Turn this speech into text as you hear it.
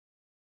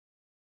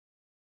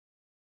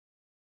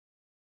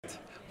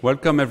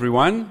Welcome,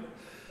 everyone.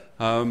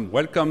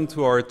 Welcome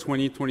to our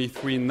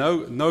 2023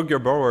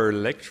 Neugebauer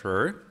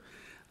lecture.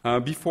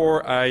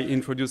 Before I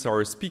introduce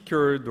our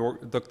speaker,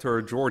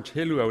 Dr. George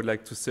Helou, I would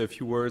like to say a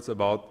few words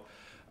about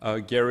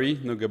Gary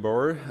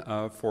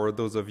Neugebauer. For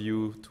those of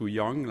you too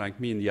young, like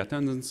me in the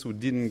attendance, who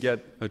didn't get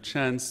a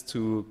chance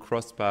to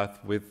cross paths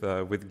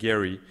with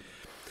Gary.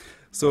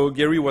 So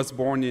Gary was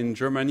born in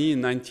Germany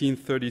in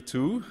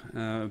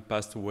 1932,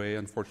 passed away,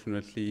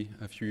 unfortunately,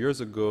 a few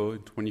years ago in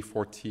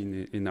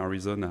 2014 in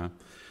Arizona.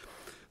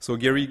 So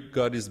Gary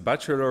got his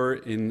bachelor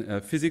in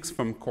physics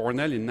from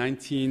Cornell in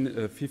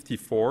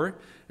 1954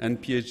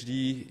 and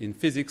PhD in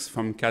physics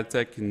from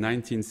Caltech in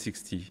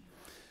 1960.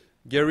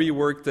 Gary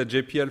worked at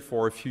JPL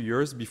for a few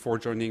years before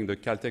joining the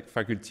Caltech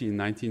faculty in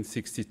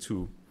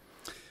 1962.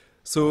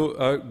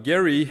 So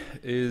Gary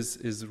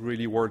is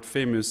really world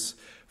famous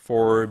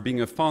for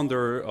being a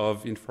founder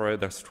of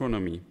infrared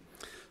astronomy.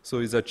 So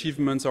his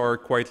achievements are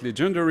quite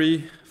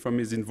legendary, from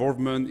his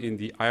involvement in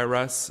the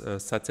IRAS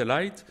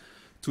satellite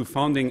to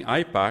founding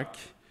IPAC,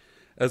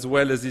 as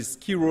well as his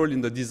key role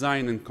in the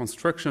design and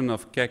construction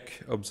of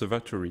Keck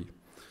Observatory.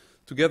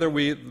 Together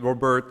with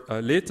Robert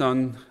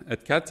Layton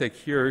at Caltech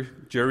here,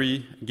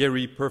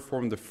 Gary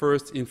performed the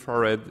first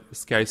infrared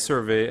sky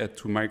survey at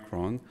 2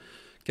 micron,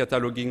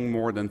 cataloging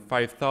more than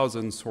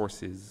 5,000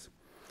 sources.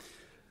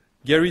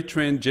 Gary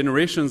trained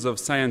generations of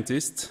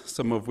scientists,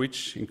 some of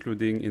which,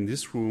 including in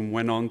this room,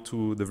 went on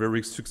to the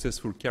very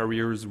successful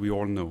careers we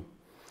all know.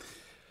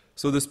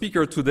 So the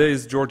speaker today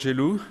is George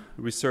Helou,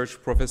 research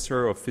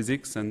professor of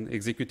physics and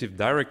executive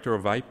director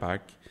of IPAC.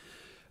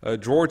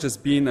 George has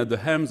been at the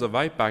helms of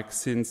IPAC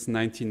since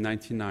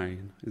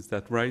 1999. Is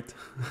that right?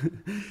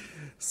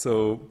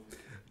 So,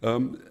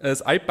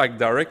 as IPAC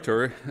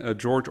director,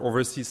 George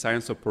oversees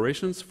science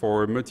operations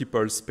for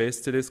multiple space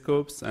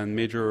telescopes and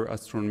major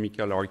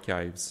astronomical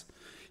archives.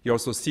 He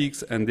also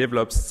seeks and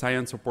develops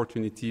science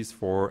opportunities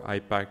for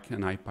IPAC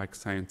and IPAC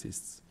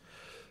scientists.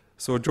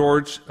 So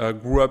George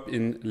grew up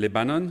in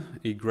Lebanon.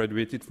 He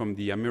graduated from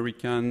the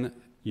American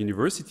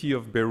University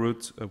of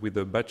Beirut with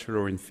a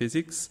bachelor in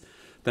physics,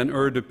 then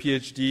earned a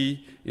PhD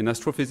in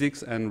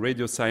astrophysics and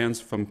radio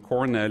science from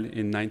Cornell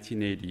in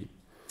 1980.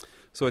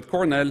 So at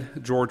Cornell,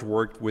 George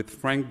worked with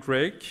Frank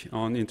Drake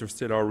on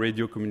interstellar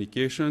radio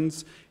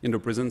communications in the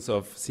presence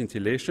of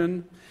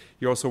scintillation.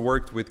 He also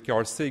worked with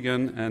Carl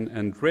Sagan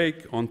and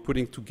Drake on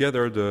putting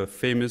together the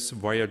famous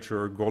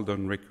Voyager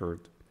Golden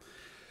Record.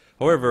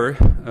 However,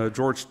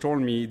 George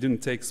told me he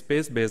didn't take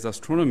space-based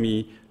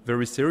astronomy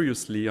very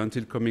seriously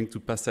until coming to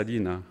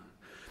Pasadena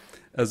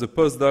as a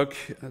postdoc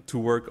to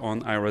work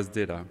on IRAS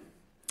data.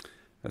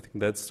 I think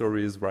that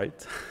story is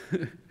right.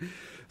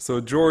 So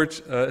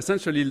George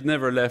essentially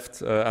never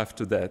left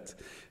after that.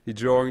 He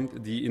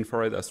joined the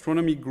Infrared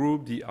Astronomy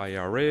Group, the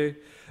IRA,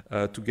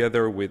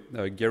 together with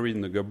Gary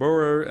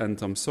Neugebauer and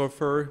Tom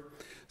Soffer.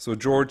 So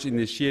George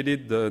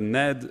initiated the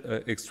NED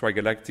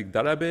extragalactic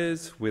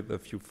database with a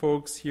few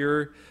folks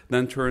here,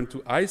 then turned to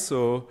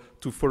ISO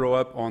to follow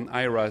up on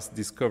IRAS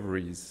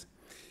discoveries.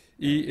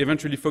 He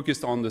eventually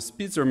focused on the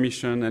Spitzer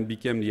mission and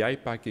became the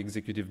IPAC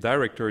executive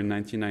director in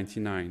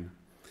 1999.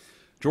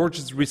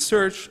 George's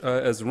research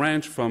has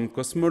ranged from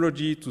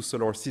cosmology to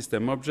solar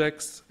system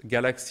objects,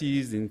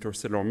 galaxies,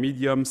 interstellar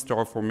medium,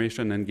 star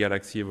formation, and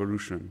galaxy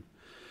evolution.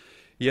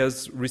 He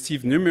has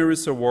received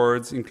numerous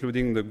awards,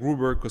 including the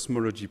Gruber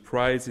Cosmology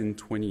Prize in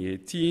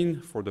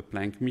 2018 for the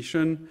Planck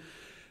mission,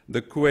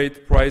 the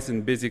Kuwait Prize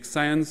in Basic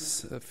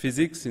Science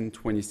Physics in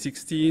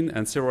 2016,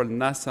 and several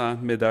NASA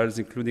medals,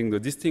 including the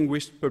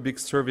Distinguished Public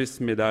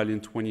Service Medal in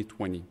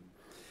 2020.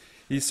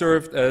 He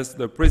served as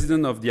the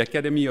president of the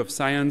Academy of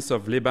Science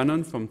of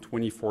Lebanon from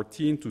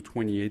 2014 to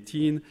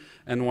 2018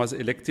 and was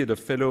elected a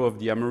fellow of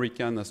the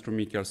American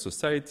Astronomical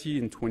Society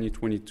in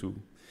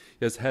 2022.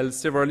 He has held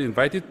several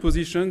invited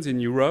positions in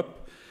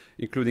Europe,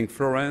 including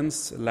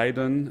Florence,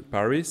 Leiden,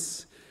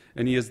 Paris,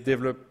 and he has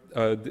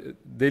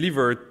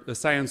delivered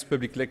science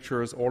public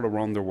lectures all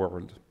around the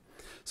world.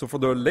 So for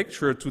the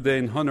lecture today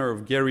in honor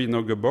of Gary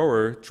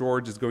Neugebauer,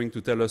 George is going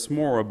to tell us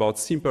more about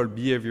simple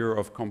behavior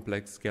of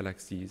complex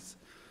galaxies.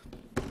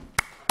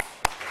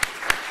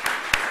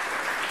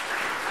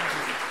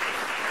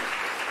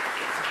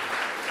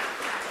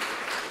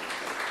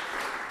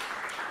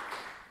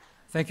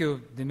 Thank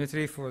you,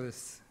 Dimitri, for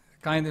this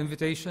kind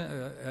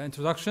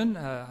introduction.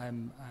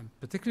 I'm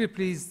particularly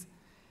pleased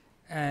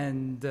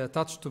and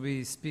touched to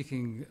be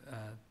speaking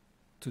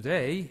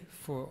today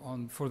for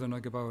the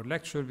Neugebauer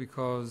lecture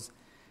because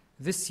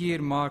this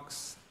year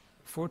marks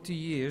 40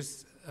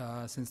 years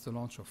since the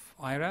launch of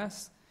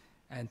IRAS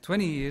and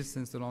 20 years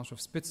since the launch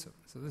of Spitzer.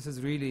 So this is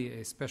really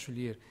a special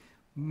year.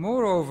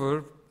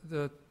 Moreover,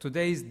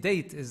 today's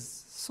date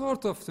is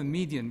sort of the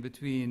median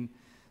between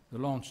the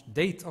launch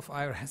date of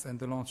IRAS and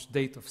the launch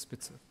date of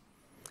Spitzer.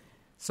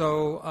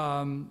 So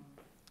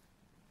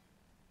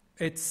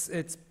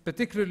it's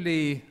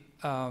particularly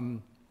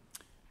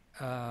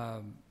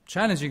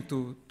challenging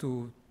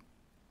to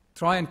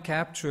try and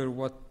capture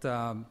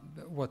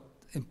what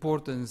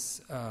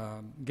importance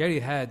Gary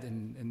had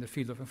in the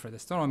field of infrared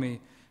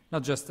astronomy,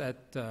 not just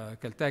at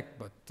Caltech,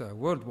 but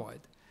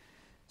worldwide.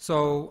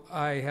 So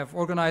I have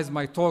organized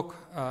my talk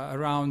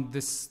around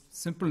this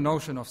simple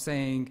notion of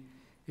saying,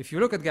 if you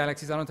look at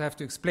galaxies, I don't have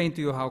to explain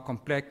to you how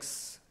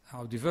complex,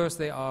 how diverse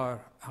they are,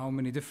 how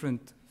many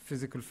different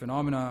physical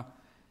phenomena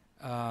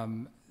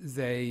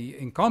they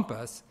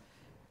encompass.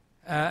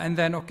 And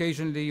then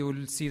occasionally you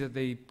will see that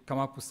they come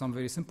up with some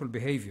very simple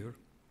behavior.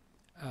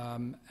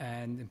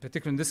 And in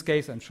particular, in this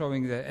case, I'm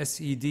showing the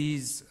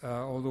SEDs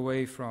all the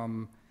way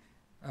from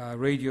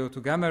radio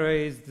to gamma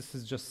rays. This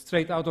is just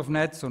straight out of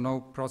net, so no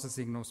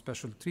processing, no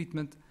special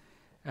treatment.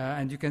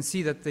 And you can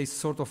see that they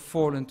sort of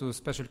fall into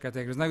special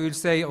categories. Now you'll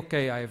say,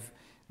 okay, I've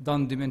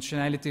done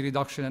dimensionality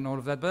reduction and all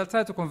of that, but I'll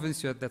try to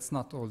convince you that that's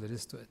not all there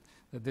is to it,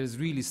 that there's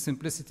really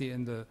simplicity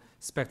in the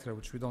spectra,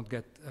 which we don't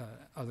get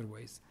other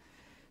ways.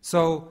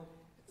 So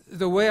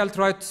the way I'll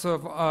try to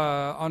sort of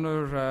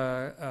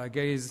honor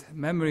Gary's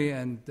memory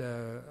and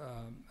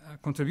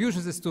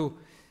contributions is to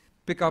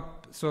pick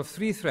up sort of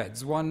three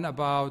threads. One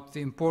about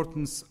the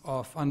importance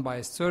of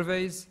unbiased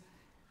surveys,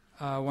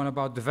 one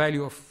about the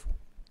value of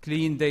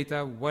clean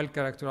data, well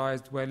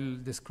characterized, well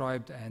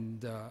described,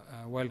 and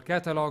well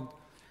cataloged,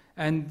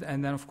 and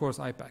then of course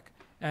IPAC.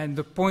 And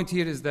the point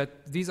here is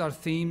that these are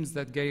themes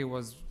that Gary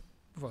was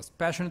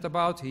passionate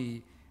about.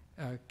 He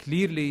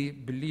clearly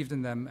believed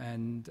in them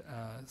and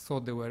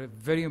thought they were a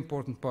very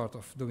important part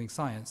of doing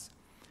science.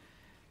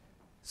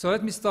 So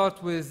let me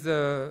start with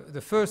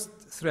the first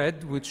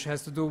thread, which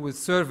has to do with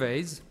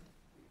surveys.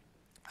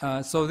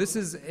 So this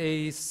is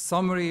a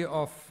summary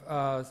of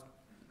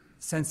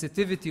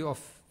sensitivity of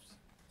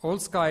all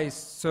sky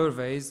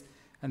surveys,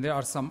 and there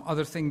are some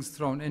other things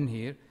thrown in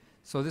here.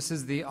 So this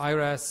is the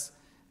IRAS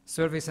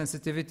survey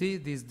sensitivity.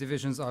 These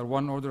divisions are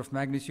 1 order of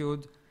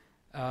magnitude.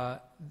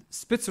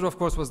 Spitzer, of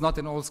course, was not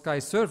an all-sky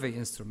survey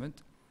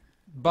instrument,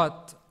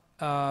 but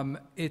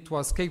it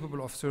was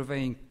capable of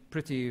surveying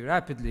pretty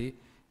rapidly,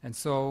 and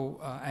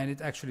so and it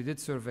actually did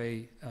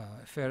survey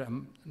a fair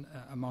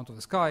amount of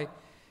the sky,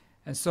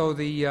 and so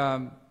the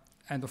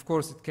and of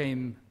course it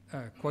came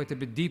quite a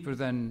bit deeper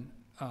than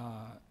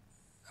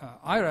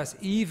IRAS,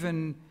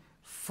 even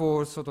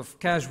for sort of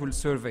casual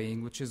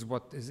surveying, which is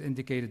what is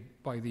indicated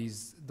by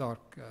these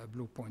dark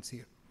blue points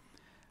here.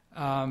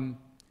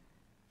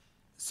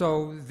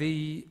 So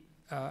the,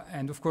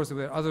 and of course there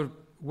were other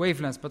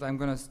wavelengths, but I'm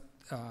going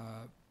to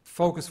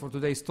focus for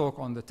today's talk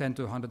on the 10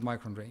 to 100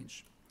 micron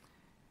range.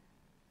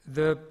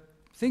 The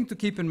thing to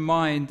keep in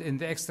mind in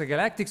the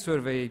extragalactic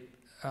survey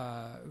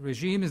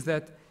regime is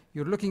that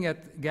you're looking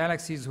at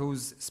galaxies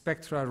whose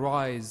spectra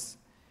rise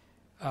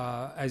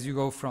as you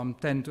go from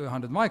 10 to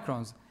 100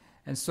 microns.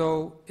 And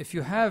so if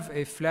you have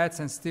a flat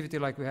sensitivity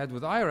like we had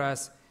with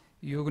IRAS,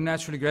 you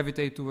naturally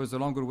gravitate towards the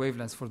longer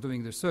wavelengths for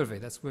doing the survey.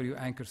 That's where you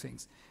anchor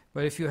things.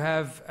 But if you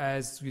have,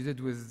 as we did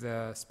with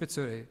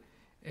Spitzer,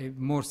 a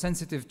more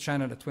sensitive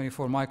channel at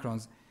 24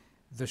 microns,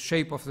 the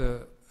shape of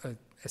the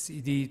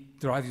SED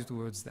drives you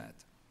towards that.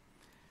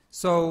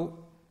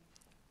 So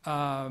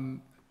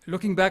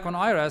looking back on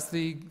IRAS,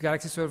 the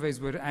galaxy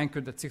surveys were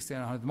anchored at 60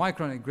 and 100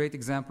 micron. A great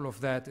example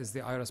of that is the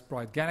IRAS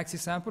Bright Galaxy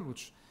sample,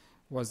 which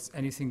was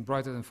anything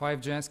brighter than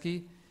 5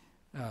 Jansky.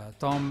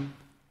 Tom,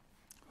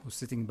 who's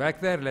sitting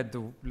back there, led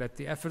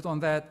the effort on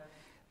that.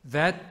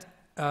 That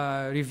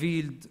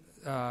revealed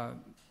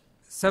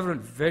several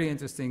very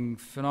interesting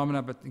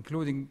phenomena, but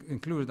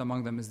included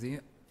among them is the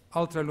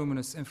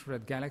ultra-luminous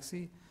infrared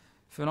galaxy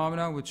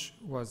phenomena, which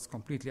was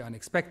completely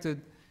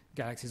unexpected.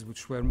 Galaxies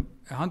which were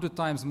 100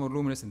 times more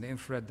luminous in the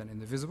infrared than in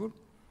the visible.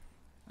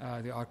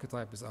 The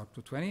archetype is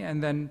ARC-220.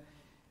 And then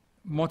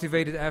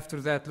motivated after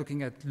that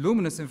looking at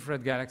luminous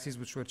infrared galaxies,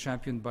 which were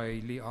championed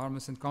by Lee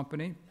Armus and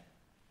company,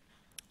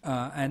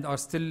 and are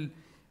still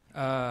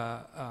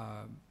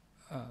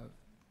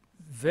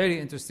very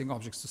interesting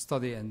objects to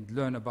study and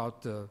learn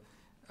about,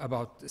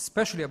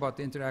 especially about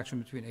the interaction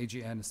between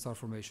AGN and star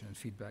formation and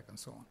feedback and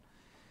so on.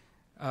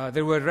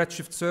 There were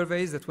redshift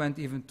surveys that went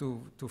even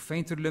to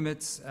fainter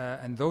limits,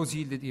 and those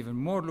yielded even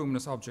more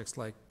luminous objects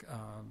like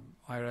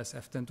IRAS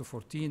F10 to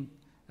 14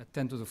 at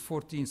 10 to the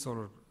 14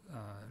 solar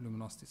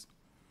luminosities.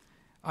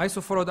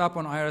 ISO followed up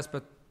on IRAS,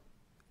 but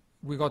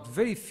we got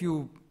very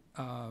few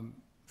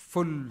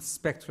full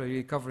spectra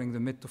really covering the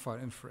mid to far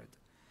infrared.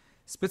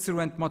 Spitzer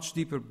went much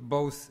deeper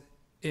both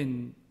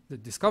in the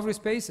discovery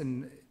space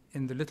and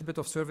in the little bit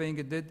of surveying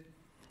it did,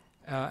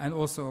 and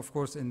also, of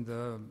course, in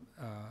the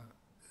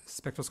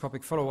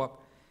spectroscopic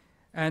follow-up.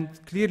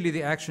 And clearly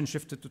the action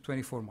shifted to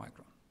 24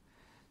 micron.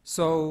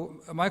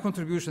 So my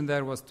contribution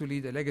there was to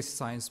lead a legacy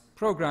science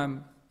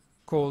program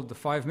called the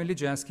 5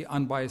 millijansky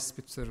unbiased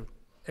Spitzer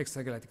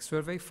extragalactic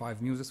survey,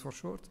 5 muses for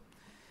short,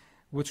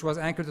 which was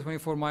anchored to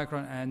 24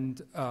 micron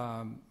and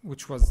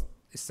which was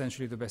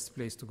essentially the best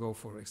place to go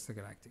for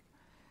extragalactic.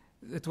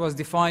 It was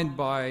defined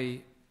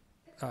by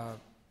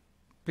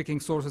picking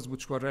sources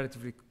which were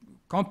relatively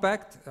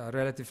compact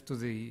relative to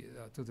the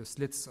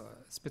slits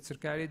Spitzer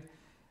carried,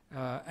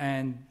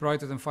 and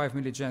brighter than 5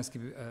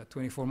 millijansky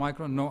 24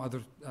 micron, no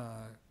other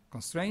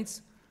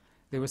constraints.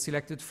 They were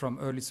selected from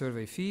early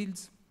survey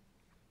fields.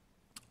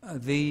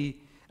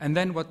 And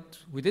then what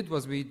we did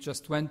was we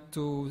just went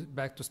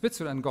back to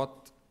Spitzer and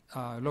got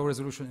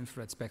low-resolution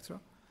infrared spectra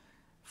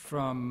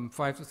from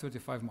 5 to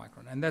 35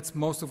 micron. And that's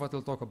most of what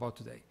we'll talk about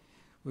today.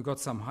 We got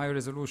some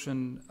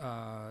high-resolution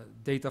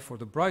data for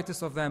the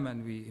brightest of them,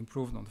 and we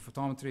improved on the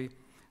photometry.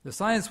 The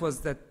science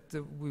was that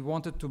we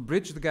wanted to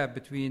bridge the gap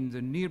between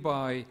the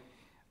nearby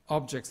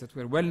objects that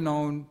were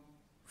well-known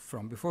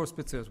from before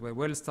Spitzer, were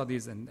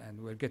well-studied and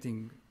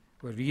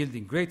were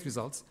yielding great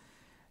results,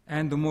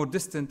 and the more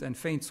distant and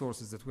faint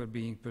sources that were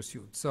being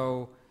pursued.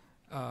 So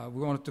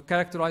we wanted to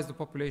characterize the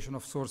population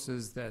of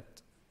sources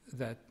that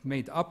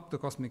made up the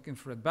cosmic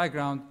infrared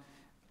background.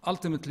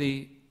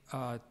 Ultimately,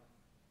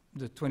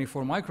 the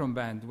 24 micron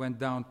band went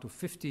down to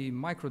 50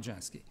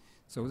 microjansky.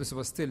 So this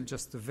was still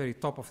just the very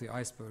top of the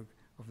iceberg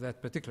of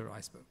that particular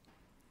iceberg.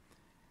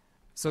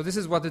 So this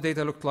is what the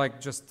data looked like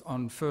just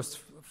on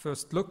first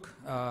look.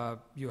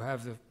 You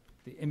have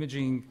the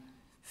imaging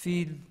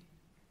field.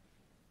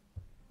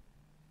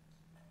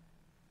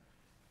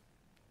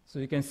 So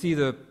you can see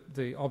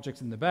the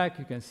objects in the back.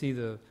 You can see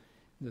the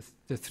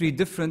three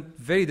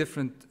very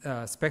different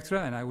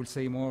spectra, and I will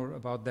say more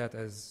about that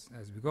as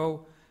we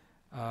go.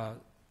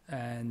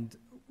 And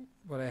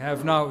what I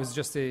have now is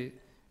just a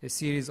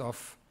series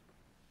of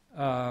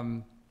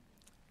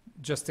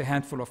just a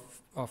handful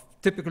of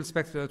typical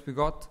spectra that we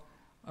got.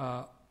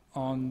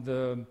 On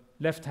the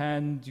left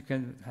hand, you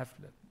can have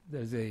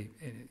there's an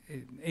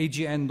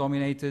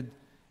AGN-dominated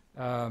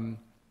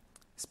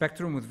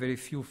spectrum with very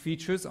few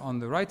features. On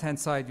the right-hand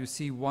side, you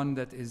see one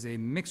that is a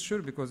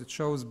mixture because it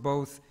shows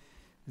both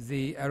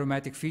the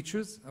aromatic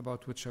features,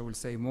 about which I will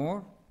say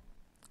more,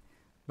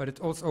 but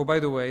it also, oh, by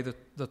the way,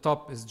 the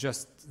top is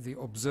just the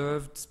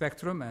observed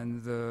spectrum,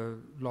 and the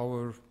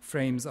lower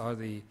frames are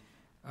the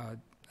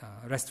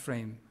rest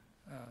frame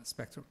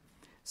spectrum.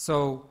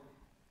 So,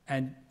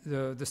 and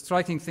the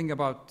striking thing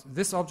about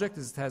this object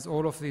is it has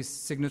all of these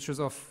signatures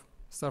of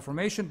star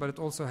formation, but it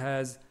also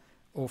has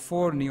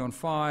O4, neon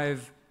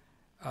 5,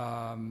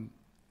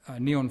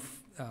 neon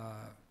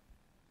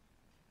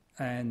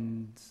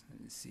and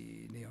let's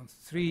see, neon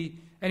 3.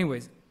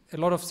 Anyways, a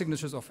lot of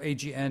signatures of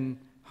AGN,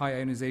 high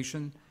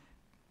ionization,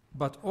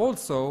 but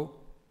also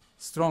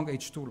strong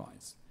H2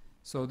 lines.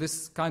 So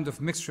this kind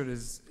of mixture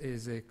is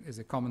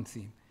a common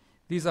theme.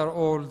 These are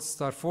all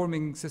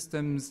star-forming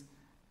systems.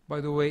 By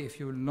the way, if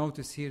you will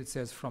notice here, it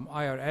says from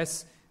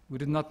IRS. We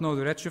did not know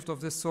the redshift of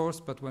this source,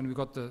 but when we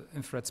got the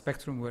infrared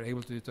spectrum, we were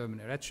able to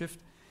determine a redshift.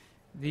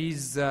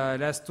 These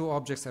last two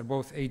objects are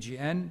both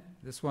AGN.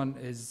 This one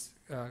is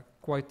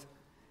quite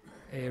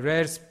a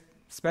rare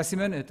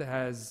specimen. It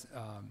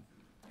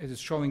is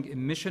showing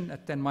emission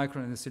at 10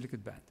 micron in the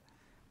silicate band.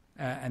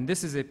 And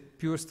this is a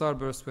pure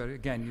starburst where,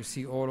 again, you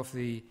see all of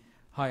the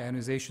high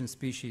ionization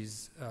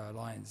species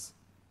lines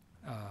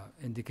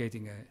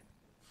indicating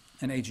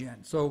an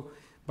AGN. So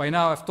by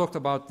now I've talked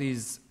about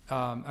these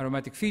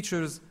aromatic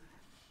features.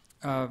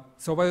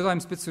 So by the time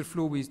Spitzer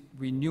flew,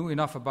 we knew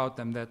enough about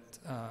them that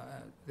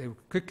they were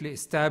quickly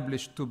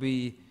established to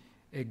be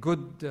a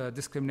good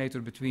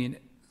discriminator between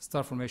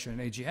star formation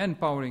and AGN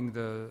powering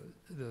the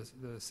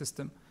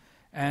system.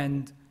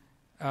 And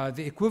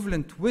the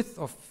equivalent width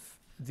of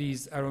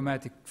these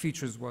aromatic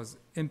features was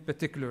in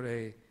particular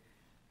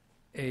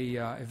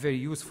a very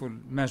useful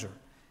measure.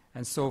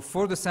 And so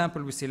for the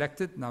sample we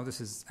selected, now this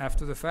is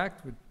after the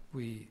fact,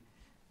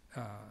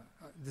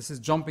 this is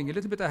jumping a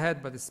little bit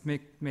ahead, but it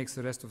makes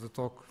the rest of the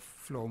talk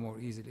flow more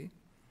easily.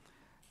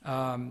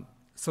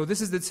 So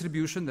this is the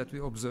distribution that we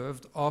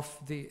observed of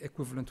the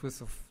equivalent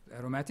width of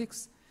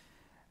aromatics.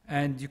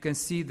 And you can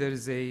see there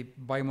is a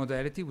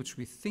bimodality, which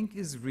we think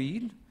is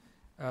real.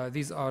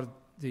 These are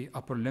the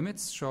upper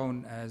limits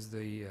shown as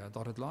the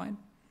dotted line.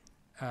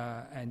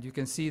 And you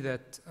can see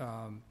that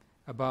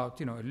about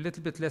a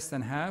little bit less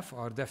than half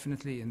are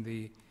definitely in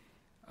the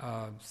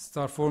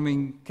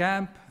star-forming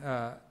camp.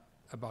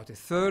 About a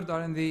third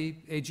are in the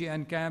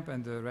AGN camp,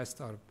 and the rest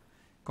are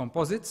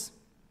composites.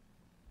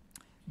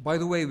 By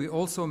the way, we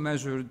also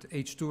measured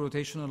H2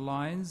 rotational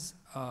lines,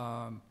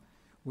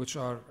 which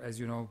are, as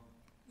you know,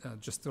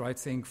 just the right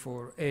thing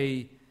for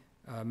A,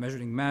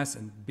 measuring mass,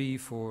 and B,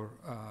 for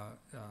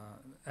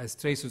as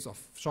tracers of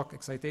shock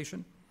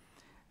excitation,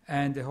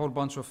 and a whole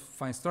bunch of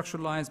fine structure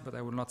lines, but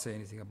I will not say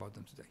anything about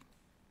them today.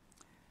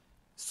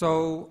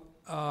 So,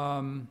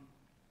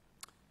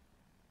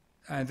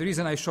 and the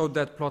reason I showed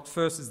that plot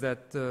first is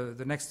that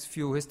the next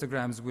few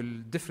histograms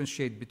will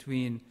differentiate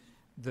between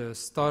the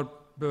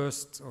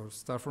starburst or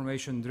star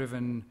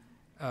formation-driven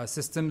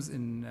systems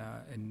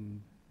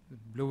in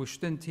bluish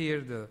tint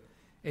here. The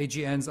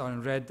AGNs are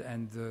in red,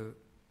 and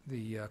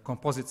the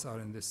composites are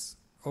in this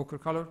ochre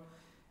color.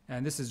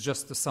 And this is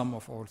just the sum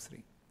of all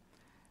three.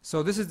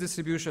 So this is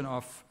distribution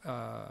of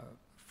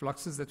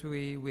fluxes that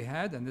we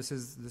had, and this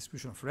is the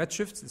distribution of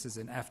redshifts. This is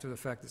an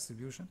after-the-fact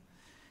distribution.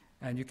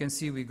 And you can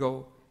see we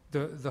go,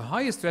 the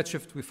highest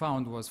redshift we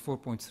found was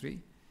 4.3,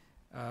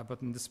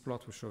 but in this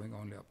plot we're showing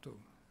only up to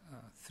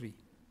 3.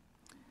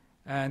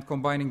 And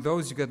combining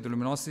those, you get the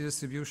luminosity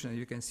distribution. And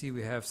you can see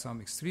we have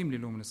some extremely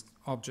luminous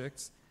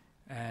objects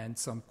and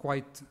some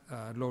quite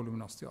low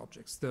luminosity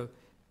objects. The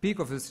peak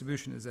of the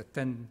distribution is at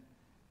 10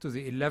 to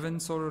the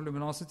 11 solar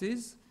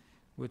luminosities,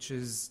 which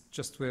is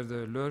just where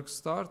the lurks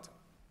start.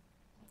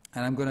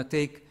 And I'm going to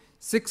take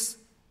 6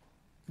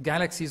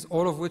 galaxies,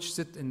 all of which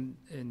sit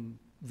in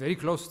very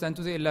close to 10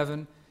 to the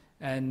 11,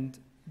 and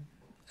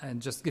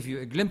just give you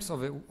a glimpse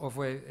of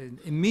an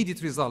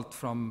immediate result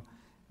from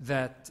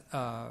that,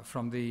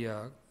 from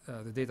the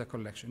data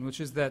collection,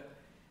 which is that,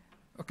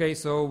 okay,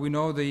 so we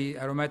know the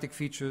aromatic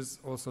features,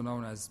 also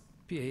known as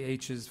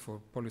PAHs for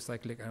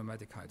polycyclic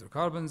aromatic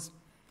hydrocarbons.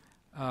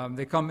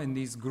 They come in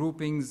these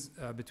groupings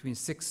between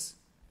 6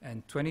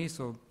 and 20,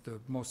 so the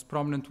most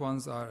prominent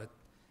ones are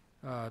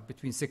at,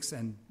 between 6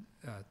 and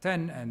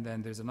 10, and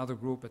then there's another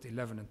group at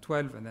 11 and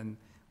 12, and then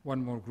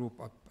one more group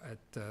up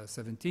at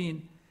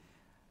 17.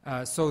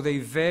 So they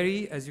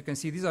vary, as you can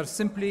see. These are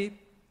simply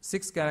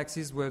 6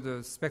 galaxies where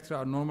the spectra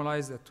are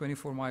normalized at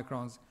 24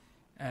 microns,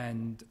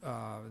 and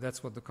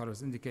that's what the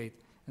colors indicate.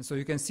 And so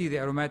you can see the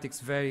aromatics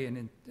vary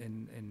in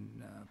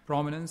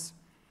prominence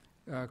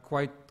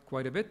quite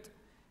a bit.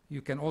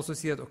 You can also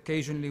see that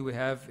occasionally we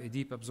have a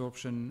deep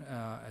absorption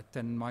at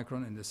 10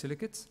 micron in the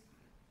silicates.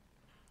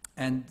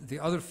 And the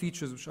other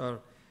features which are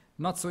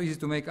not so easy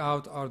to make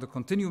out are the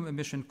continuum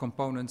emission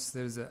components.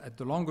 There's at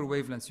the longer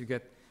wavelengths, you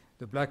get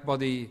the black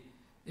body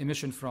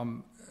emission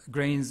from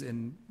grains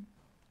in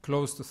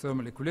close to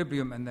thermal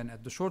equilibrium, and then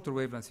at the shorter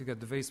wavelengths, you get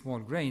the very small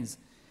grains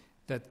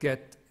that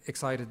get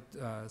excited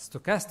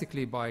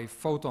stochastically by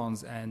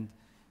photons and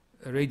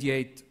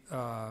radiate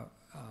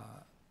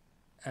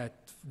at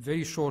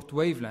very short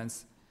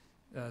wavelengths,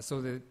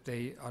 so that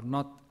they are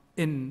not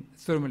in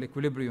thermal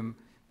equilibrium,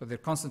 but they're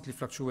constantly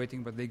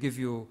fluctuating, but they give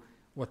you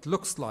what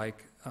looks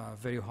like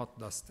very hot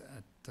dust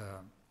at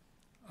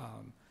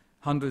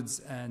hundreds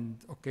and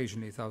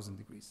occasionally 1,000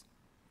 degrees.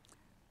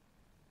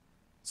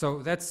 So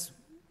that's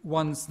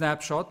one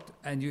snapshot,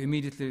 and you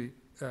immediately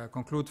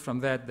conclude from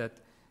that that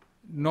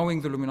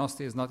knowing the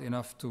luminosity is not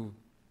enough to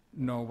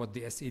know what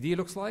the SED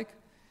looks like.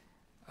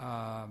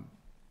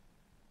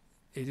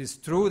 It is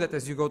true that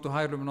as you go to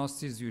higher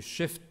luminosities, you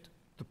shift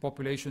the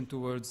population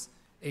towards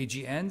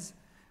AGNs,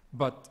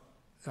 but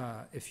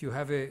if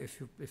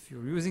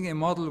you're using a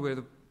model where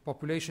the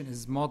population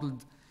is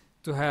modeled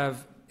to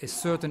have a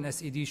certain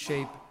SED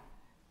shape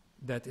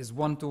that is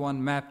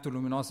one-to-one mapped to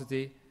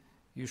luminosity,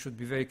 you should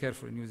be very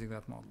careful in using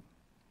that model.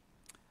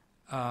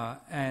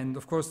 And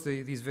of course,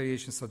 these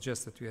variations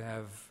suggest that we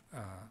have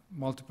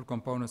multiple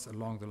components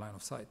along the line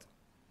of sight.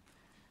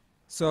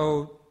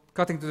 So,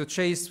 cutting to the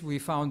chase, we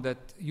found that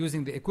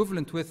using the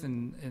equivalent width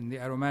in the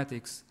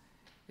aromatics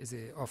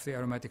of the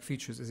aromatic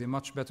features is a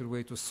much better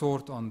way to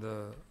sort on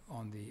the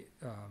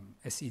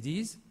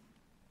SEDs.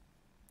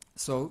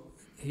 So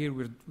here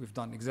we've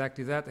done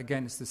exactly that.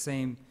 Again, it's the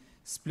same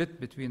split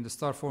between the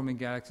star-forming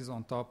galaxies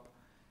on top,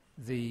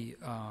 the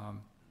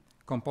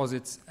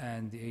composites,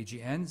 and the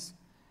AGNs.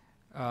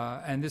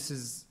 And this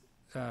is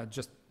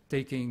just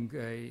taking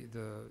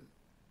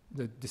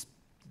the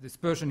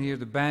dispersion here.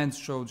 The bands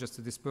show just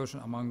the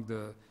dispersion among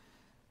the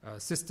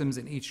systems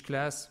in each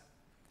class.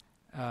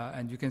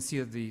 And you can see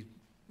that the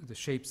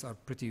shapes are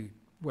pretty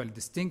well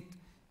distinct.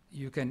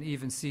 You can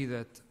even see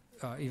that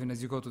even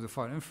as you go to the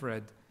far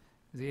infrared,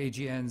 the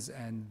AGNs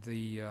and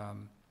the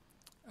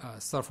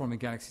star-forming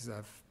galaxies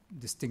have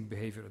distinct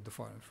behavior at the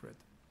far infrared.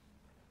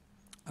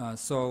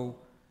 So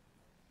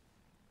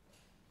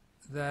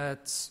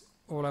that's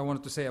all I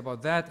wanted to say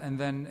about that. And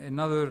then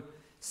another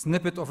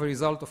snippet of a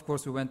result, of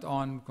course, we went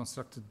on,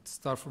 constructed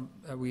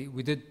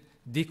we did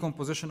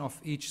decomposition of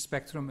each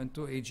spectrum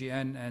into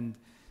AGN and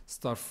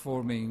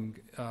star-forming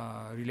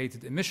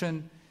related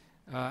emission,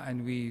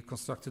 and we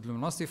constructed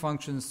luminosity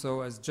functions.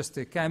 So as just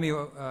a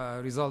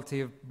cameo result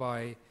here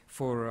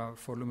for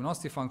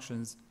luminosity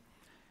functions,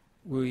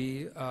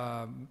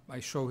 I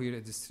show here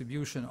a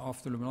distribution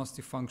of the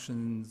luminosity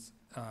functions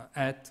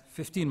at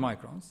 15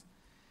 microns.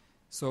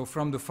 So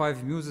from the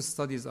 5 MUSES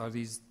studies are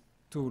these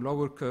 2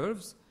 lower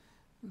curves.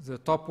 The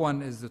top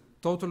one is the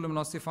total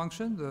luminosity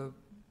function.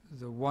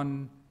 The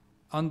one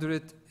under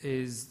it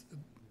is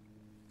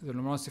the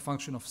luminosity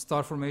function of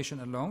star formation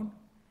alone.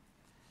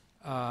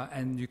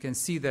 And you can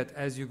see that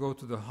as you go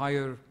to the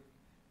higher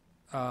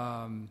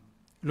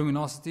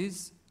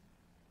luminosities,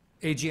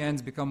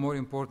 AGNs become more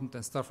important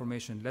and star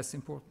formation less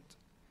important.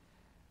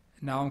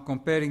 Now I'm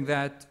comparing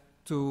that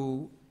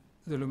to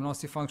the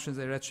luminosity functions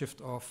at a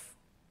redshift of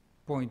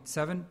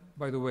 0.7.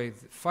 By the way,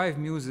 the 5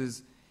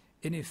 MUSES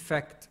in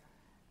effect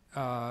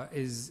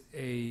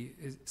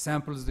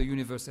samples the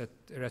universe at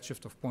a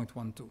redshift of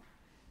 0.12.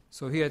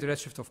 So here at a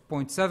redshift of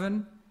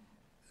 0.7,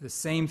 the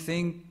same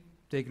thing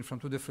taken from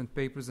 2 different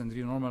papers and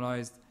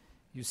renormalized,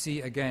 you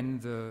see again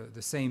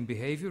the same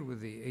behavior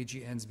with the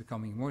AGNs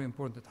becoming more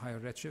important at higher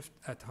redshift,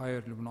 at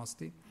higher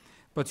luminosity.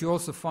 But you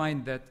also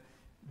find that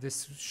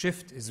this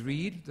shift is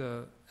real.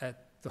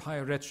 At the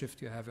higher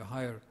redshift, you have a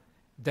higher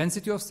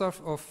density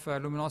of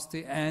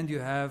luminosity, and you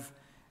have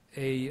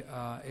a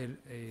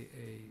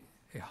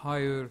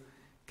higher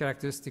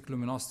characteristic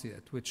luminosity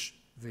at which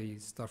the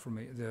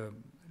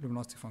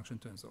luminosity function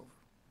turns over.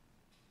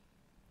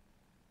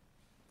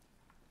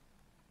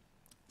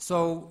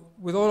 So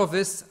with all of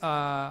this,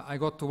 I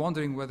got to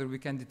wondering whether we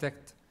can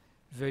detect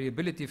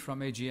variability from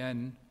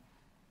AGN,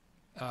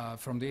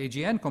 from the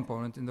AGN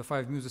component in the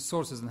 5 MUSES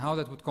sources, and how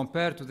that would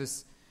compare to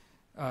this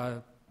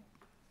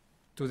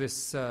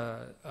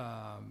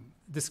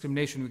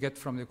discrimination we get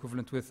from the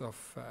equivalent width of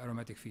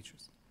aromatic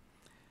features.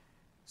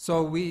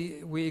 So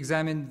we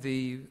examined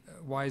the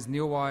WISE,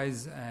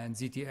 NeoWISE, and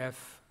ZTF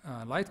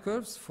light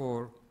curves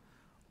for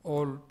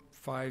all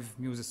 5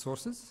 MUSES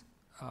sources.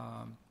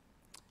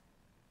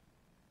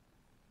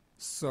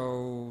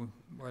 So,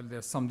 well,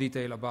 there's some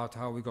detail about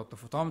how we got the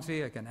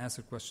photometry. I can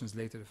answer questions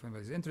later if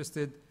anybody's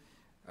interested.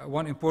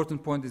 One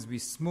important point is we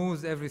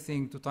smoothed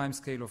everything to time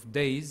scale of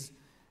days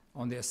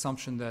on the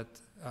assumption that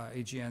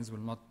AGNs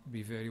will not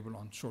be variable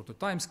on shorter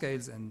time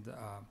scales, and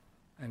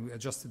we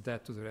adjusted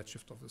that to the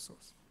redshift of the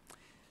source.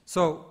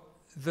 So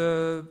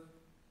the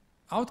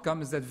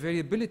outcome is that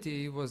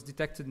variability was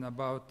detected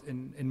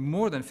in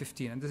more than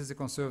 15, and this is a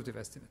conservative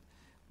estimate,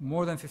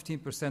 more than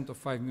 15% of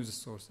 5 MUSES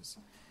sources.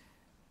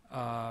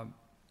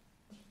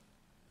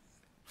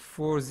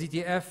 For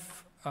ZTF,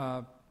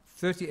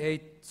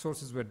 38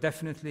 sources were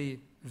definitely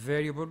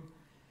variable,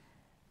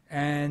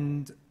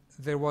 and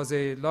there was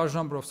a large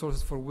number of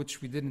sources for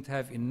which we didn't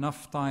have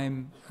enough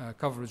time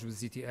coverage with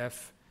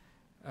ZTF,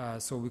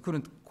 so we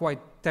couldn't quite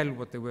tell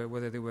what they were,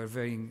 whether they were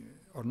varying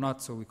or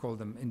not, so we called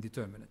them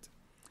indeterminate.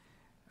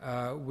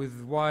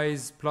 With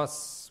WISE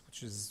plus,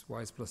 which is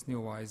WISE plus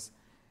NeoWISE,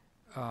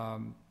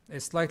 a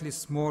slightly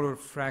smaller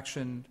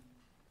fraction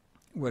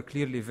were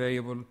clearly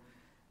variable,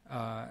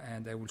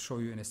 and I will show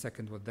you in a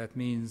second what that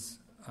means.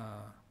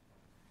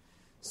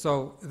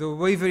 So the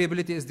way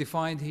variability is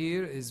defined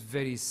here is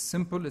very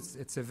simple.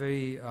 It's a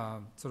very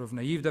sort of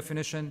naive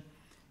definition.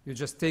 You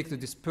just take the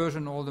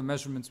dispersion, all the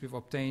measurements we've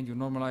obtained, you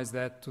normalize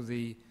that to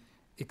the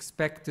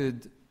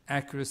expected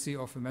accuracy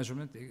of a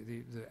measurement,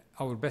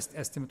 our best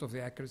estimate of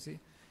the accuracy,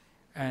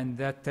 and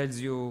that tells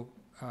you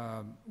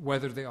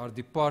whether they are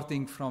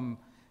departing from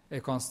a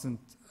constant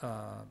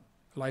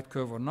light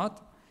curve or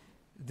not.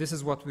 This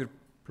is what we're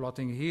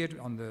plotting here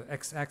on the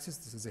x-axis.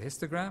 This is a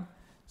histogram.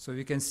 So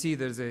you can see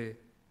there's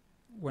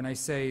when I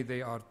say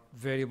they are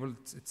variable,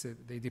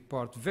 they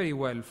depart very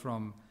well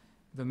from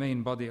the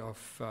main body of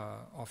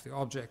the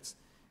objects.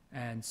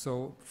 And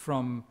so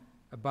from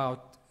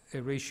about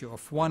a ratio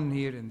of 1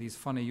 here in these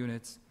funny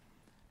units,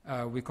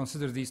 we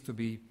consider these to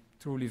be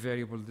truly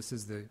variable. This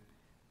is the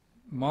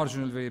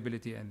marginal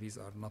variability, and these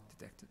are not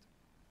detected.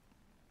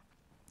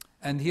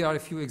 And here are a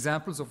few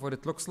examples of what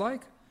it looks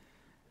like.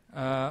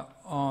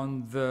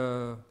 On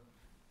the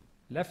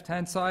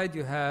left-hand side,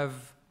 you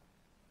have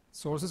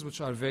sources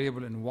which are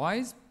variable in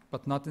WISE,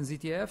 but not in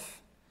ZTF.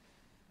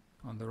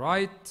 On the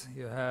right,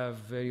 you have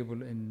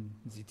variable in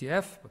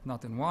ZTF, but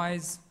not in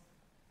WISE.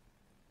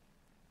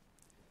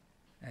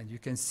 And you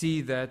can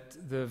see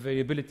that the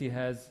variability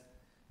has,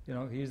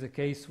 here's a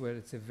case where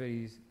it's a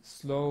very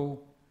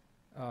slow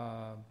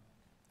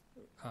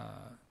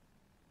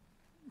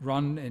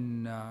run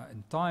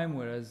in time,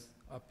 whereas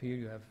up here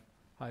you have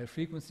higher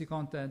frequency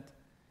content.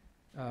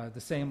 The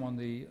same on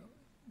the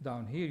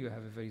down here, you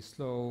have a very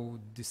slow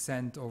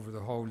descent over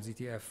the whole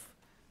ZTF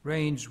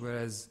range,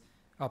 whereas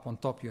up on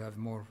top you have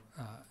more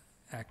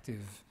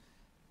active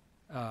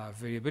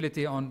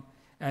variability on.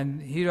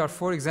 And here are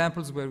 4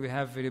 examples where we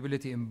have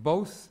variability in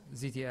both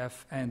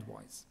ZTF and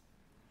WISE.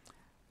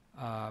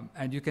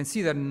 And you can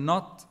see they're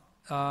not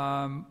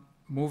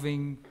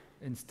moving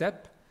in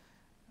step.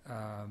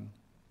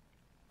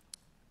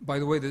 By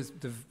the way,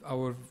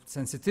 our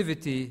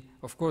sensitivity,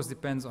 of course,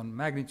 depends on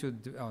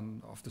magnitude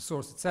of the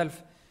source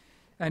itself,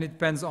 and it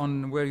depends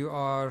on where you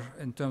are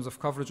in terms of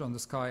coverage on the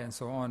sky and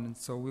so on. And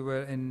so we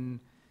were in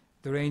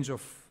the range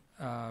of,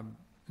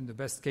 in the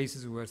best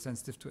cases, we were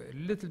sensitive to a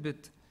little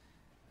bit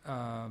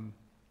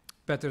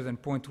better than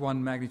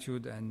 0.1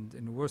 magnitude, and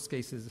in the worst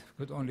cases,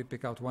 could only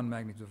pick out 1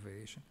 magnitude of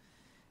variation.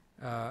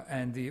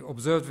 And the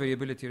observed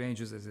variability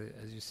ranges, as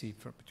you see,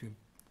 from between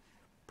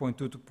 0.2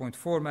 to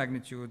 0.4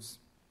 magnitudes,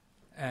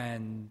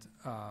 and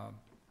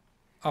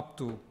up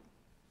to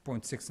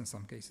 0.6 in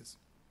some cases.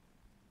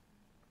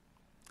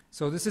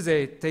 So this is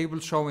a table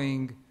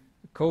showing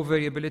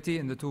covariability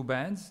in the 2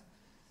 bands.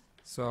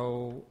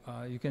 So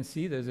you can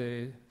see there's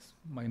a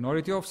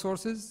minority of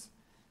sources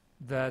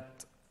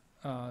that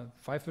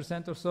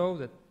 5% or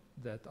so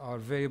that are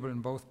variable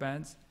in both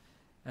bands,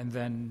 and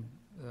then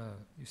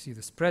you see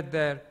the spread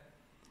there.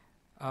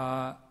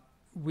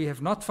 We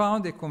have not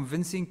found a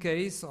convincing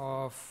case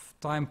of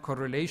time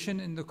correlation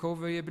in the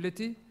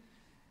covariability.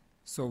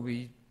 So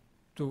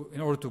in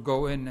order to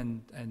go in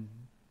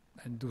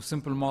and do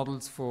simple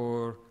models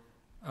for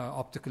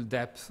optical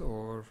depth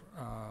or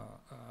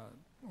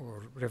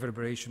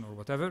reverberation or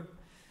whatever.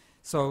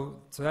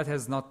 So that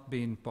has not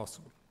been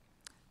possible.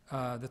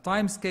 The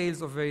time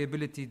scales of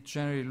variability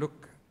generally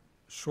look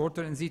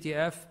shorter in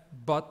ZTF,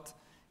 but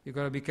you've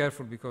got to be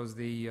careful because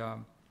the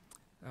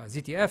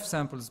ZTF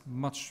samples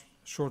much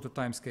shorter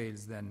time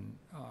scales than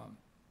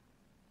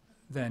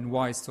than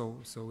Y,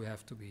 so we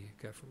have to be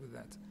careful with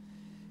that.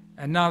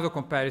 And now the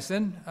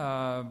comparison.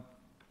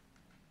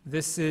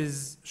 This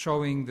is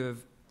showing the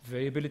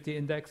variability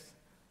index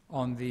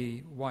on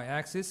the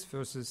y-axis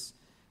versus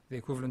the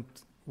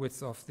equivalent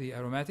width of the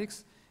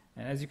aromatics.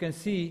 And as you can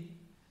see,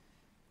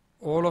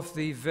 all of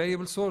the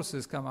variable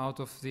sources come out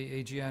of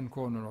the AGN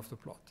corner of the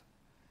plot.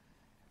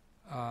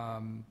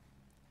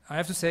 I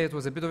have to say it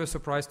was a bit of a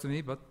surprise to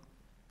me, but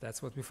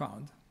that's what we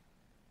found.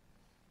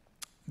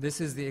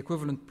 This is the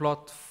equivalent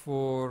plot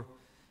for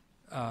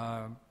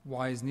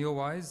Y's,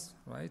 neo-Y's,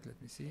 right?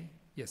 Let me see.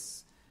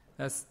 Yes,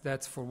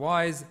 that's for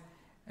Y's.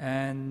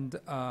 And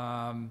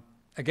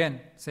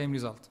again, same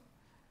result.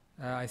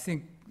 I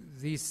think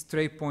these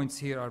stray points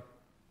here are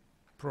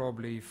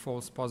probably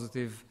false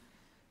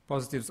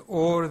positives,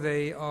 or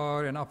they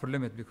are an upper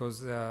limit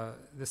because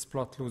this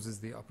plot loses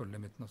the upper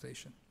limit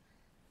notation.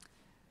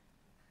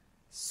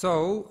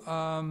 So,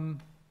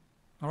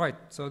 all right,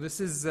 so this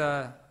is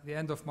the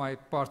end of my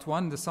part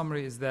one. The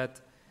summary is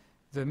that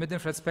the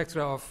mid-infrared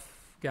spectra of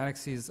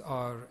galaxies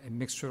are a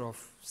mixture of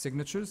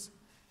signatures,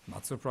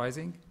 not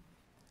surprising.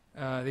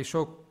 They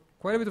show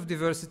quite a bit of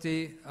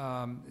diversity,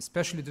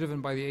 especially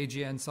driven by the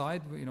AGN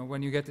side. You know,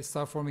 when you get a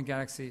star-forming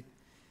galaxy,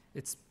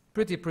 it's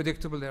pretty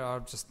predictable. There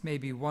are just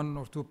maybe one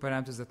or two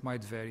parameters that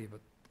might vary,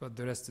 but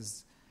the rest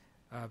is,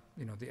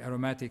 you know, the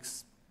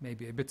aromatics may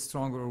be a bit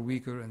stronger or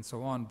weaker and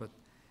so on, but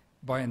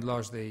by and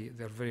large,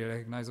 they're very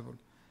recognizable.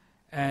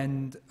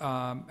 And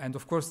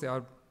of course, they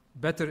are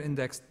better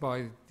indexed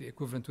by the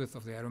equivalent width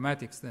of the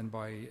aromatics than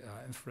by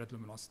infrared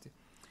luminosity.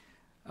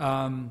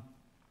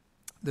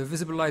 The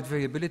visible light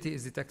variability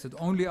is detected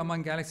only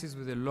among galaxies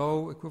with a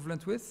low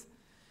equivalent width.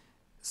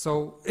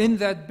 So in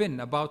that bin,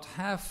 about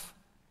half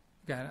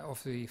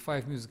of the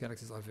 5 Muses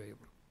galaxies are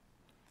variable.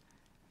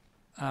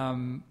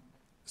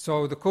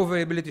 So the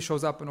covariability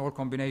shows up in all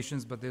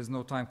combinations, but there's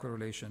no time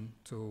correlation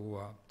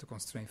to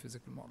constrain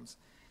physical models.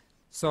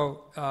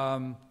 So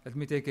let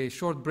me take a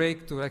short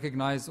break to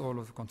recognize all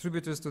of the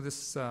contributors to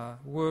this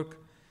work.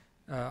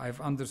 I've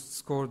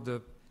underscored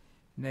the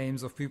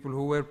names of people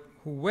who were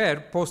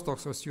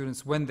postdocs or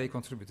students when they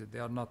contributed. They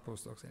are not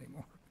postdocs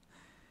anymore.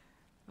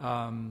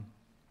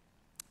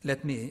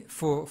 Let me,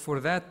 for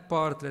that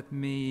part, let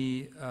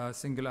me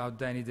single out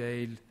Danny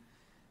Dale,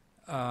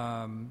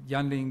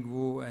 Yanling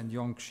Wu, and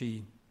Yong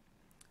Shi.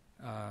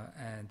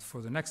 And for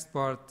the next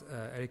part,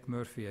 Eric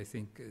Murphy, I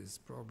think, is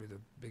probably the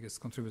biggest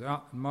contributor.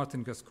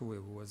 Martin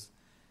Gascoigne, who was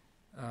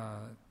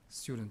a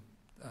student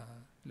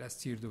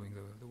last year doing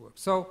the work.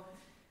 So,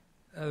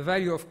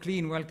 value of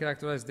clean,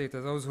 well-characterized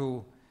data. Those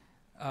who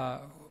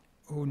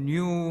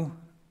knew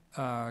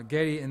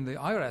Gary in the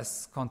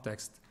IRS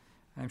context,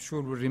 I'm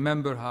sure will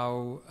remember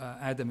how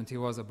adamant he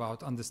was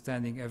about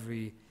understanding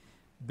every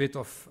bit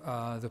of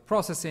the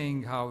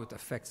processing, how it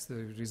affects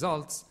the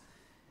results.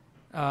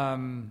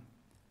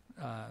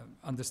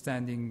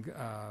 Understanding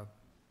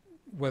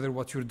whether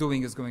what you're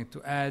doing is going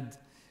to add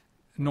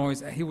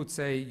noise. He would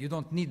say, you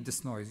don't need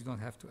this noise, you don't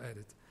have to add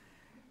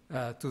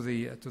it to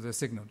the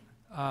signal.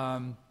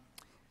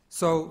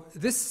 So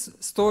this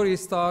story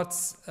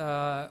starts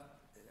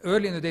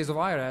early in the days of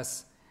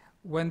IRS,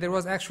 when there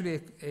was actually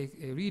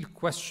a real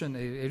question,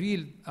 a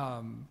real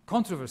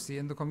controversy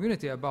in the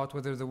community about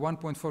whether the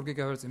 1.4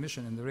 gigahertz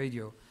emission in the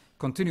radio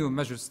continuum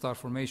measures star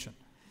formation.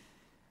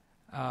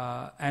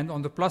 And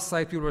on the plus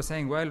side, people were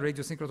saying, well,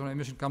 radio synchrotron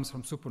emission comes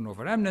from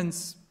supernova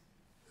remnants.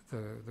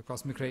 The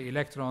cosmic ray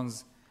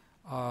electrons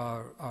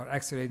are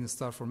accelerating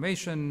star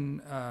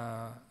formation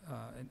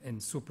in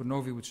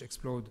supernovae, which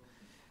explode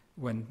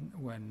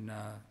when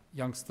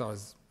young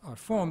stars are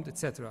formed,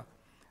 etc.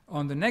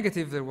 On the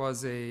negative, there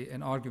was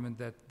an argument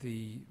that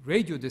the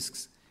radio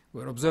disks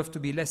were observed to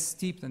be less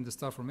steep than the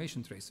star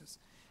formation traces.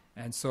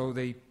 And so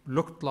they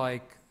looked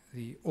like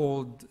the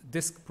old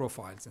disk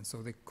profiles, and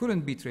so they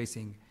couldn't be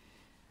tracing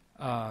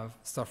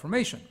star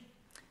formation.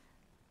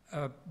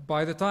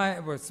 By the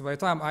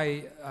time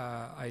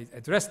I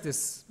addressed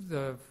this,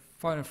 the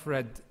far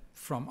infrared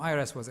from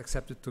IRS was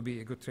accepted to be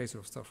a good tracer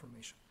of star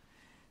formation.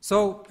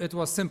 So it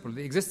was simple.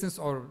 The existence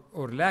or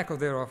lack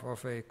of thereof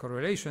of a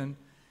correlation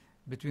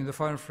between the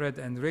far infrared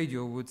and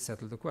radio would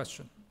settle the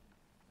question.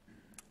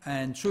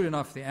 And sure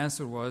enough, the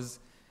answer was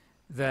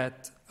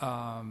that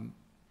a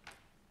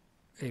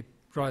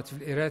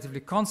relatively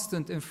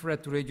constant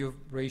infrared to radio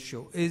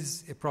ratio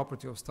is a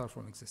property of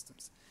star-forming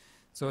systems.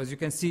 So as you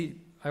can see,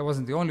 I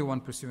wasn't the only one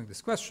pursuing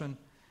this question,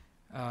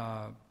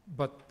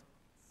 but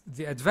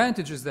the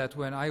advantage is that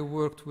when I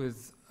worked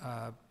with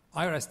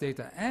IRS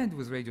data and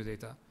with radio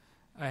data,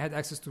 I had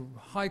access to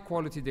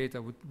high-quality data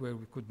where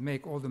we could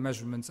make all the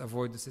measurements,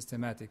 avoid the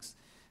systematics,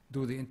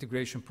 do the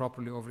integration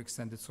properly over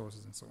extended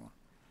sources, and so on.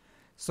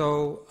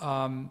 So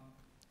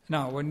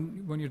now,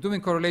 when you're doing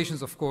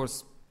correlations, of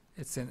course,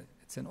 it's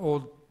an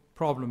old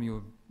problem.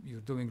 You're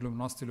doing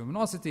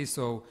luminosity,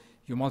 so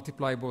you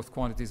multiply both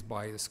quantities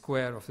by the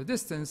square of the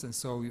distance, and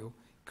so you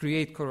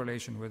create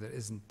correlation where there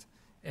isn't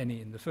any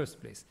in the first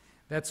place.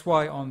 That's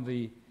why on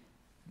the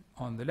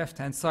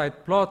left-hand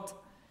side plot,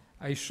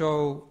 I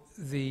show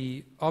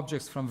the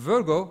objects from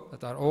Virgo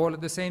that are all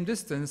at the same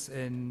distance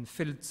in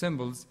filled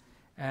symbols,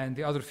 and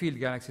the other field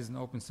galaxies in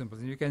open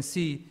symbols. And you can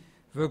see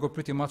Virgo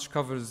pretty much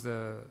covers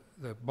the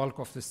bulk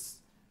of this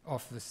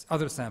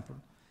other sample.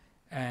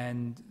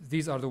 And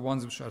these are the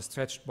ones which are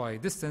stretched by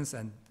distance,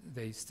 and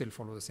they still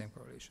follow the same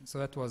correlation. So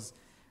that was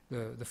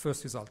the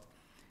first result.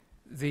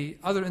 The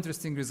other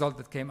interesting result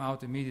that came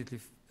out immediately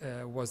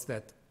was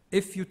that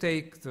if you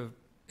take the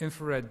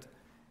infrared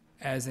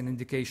as an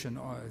indication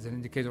or as an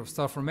indicator of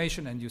star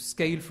formation, and you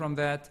scale from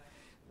that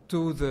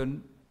to the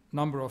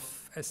number of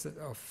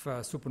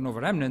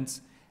supernova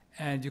remnants,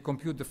 and you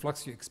compute the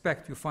flux you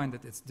expect, you find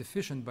that it's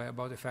deficient by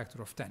about a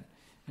factor of 10.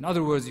 In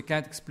other words, you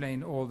can't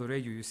explain all the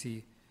radio you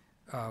see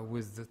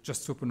with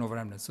just supernova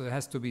remnants. So there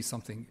has to be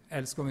something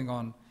else going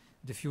on,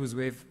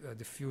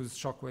 diffuse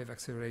shock wave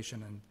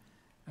acceleration, and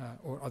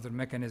or other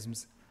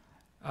mechanisms.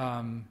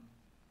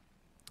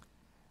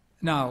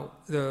 Now,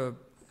 the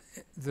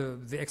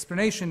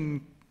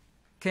explanation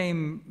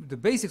came, the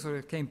basics of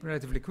it came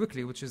relatively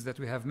quickly, which is that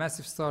we have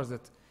massive stars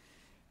that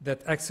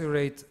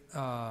accelerate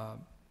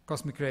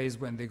cosmic rays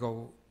when they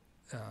go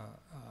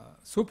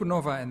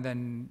supernova, and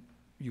then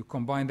you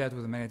combine that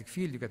with a magnetic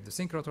field, you get the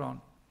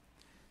synchrotron.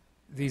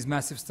 These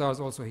massive stars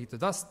also heat the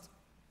dust,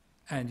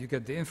 and you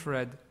get the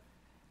infrared.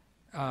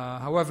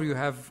 However, you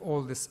have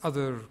all these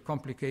other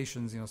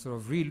complications, sort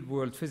of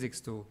real-world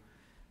physics to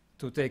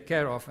take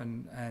care of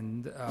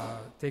and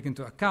take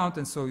into account.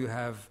 And so you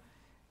have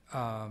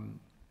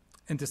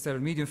interstellar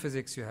medium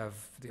physics, you have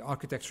the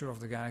architecture of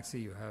the galaxy,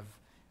 you have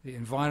the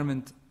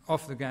environment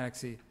of the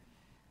galaxy.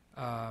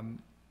 And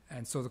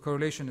so the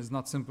correlation is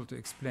not simple to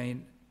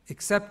explain,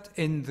 except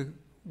in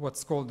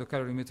what's called the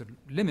calorimeter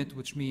limit,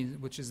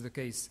 which is the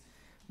case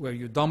where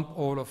you dump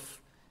all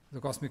of the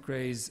cosmic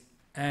rays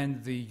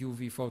and the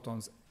UV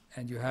photons,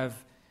 and you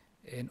have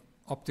an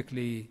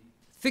optically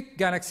thick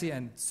galaxy,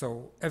 and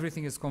so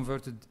everything is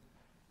converted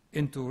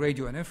into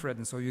radio and infrared,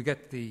 and so you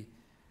get the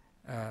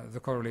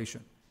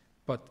correlation.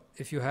 But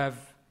if you have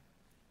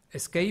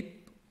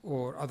escape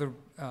or other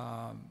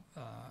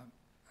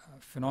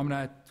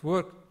phenomena at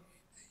work,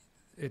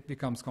 it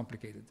becomes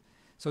complicated.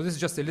 So this is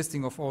just a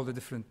listing of all the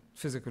different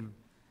physical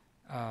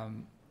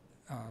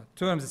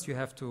terms that you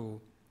have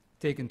to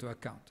take into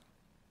account.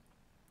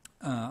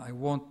 I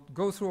won't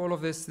go through all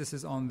of this. This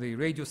is on the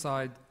radio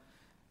side.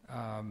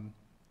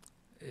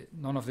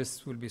 None of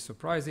this will be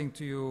surprising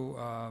to you.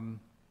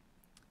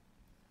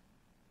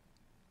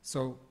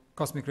 So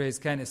cosmic rays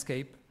can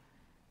escape,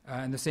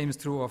 and the same is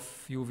true of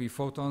UV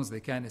photons.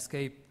 They can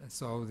escape, and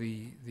so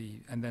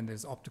and then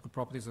there's optical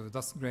properties of the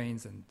dust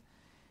grains and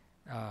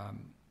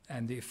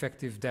the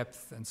effective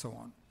depth and so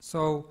on.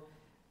 So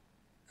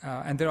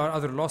and there are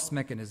other loss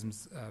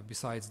mechanisms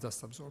besides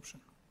dust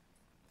absorption.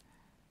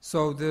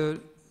 So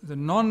the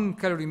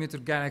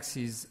non-calorimeter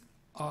galaxies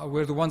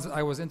were the ones that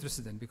I was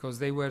interested in, because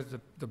they were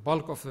the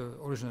bulk of the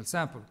original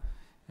sample.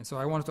 And so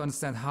I wanted to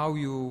understand how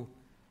you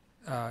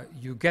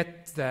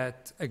get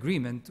that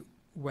agreement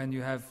when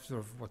you have sort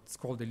of what's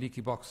called a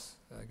leaky box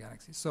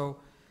galaxy. So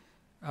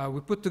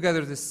we put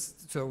together this,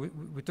 so we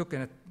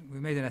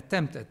made an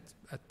attempt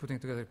at putting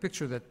together a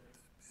picture that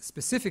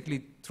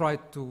specifically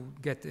tried to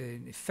get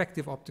an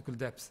effective optical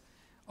depth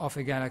of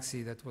a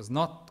galaxy that was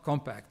not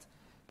compact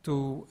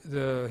to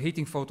the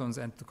heating photons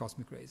and to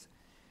cosmic rays.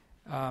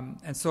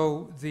 And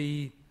so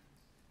the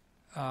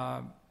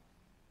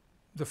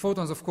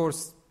photons, of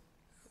course,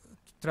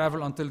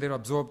 travel until they're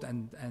absorbed,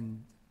 and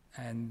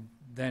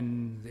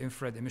then the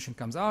infrared emission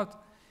comes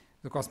out.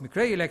 The cosmic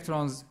ray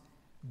electrons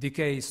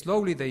decay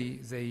slowly.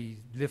 They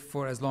live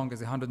for as long as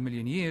 100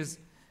 million years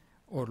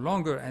or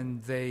longer,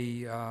 and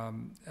they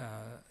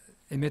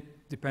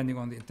emit depending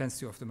on the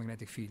intensity of the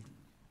magnetic field.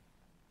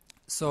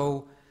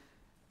 So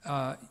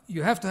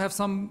you have to have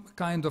some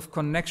kind of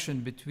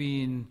connection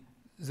between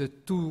the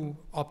two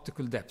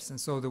optical depths. And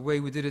so the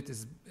way we did it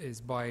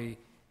is by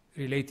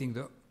relating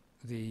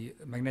the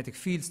magnetic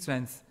field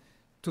strength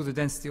to the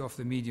density of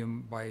the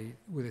medium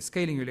with a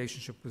scaling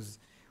relationship,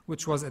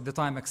 which was at the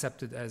time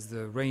accepted as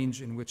the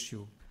range in which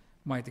you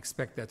might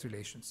expect that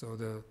relation. So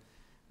the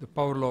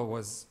power law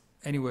was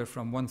anywhere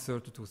from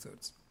 1/3 to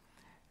 2/3.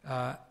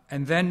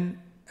 And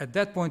then at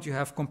that point you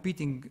have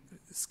competing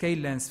scale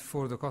lengths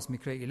for the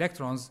cosmic ray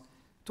electrons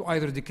to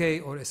either decay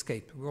or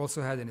escape. We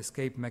also had an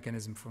escape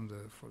mechanism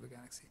for the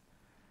galaxy.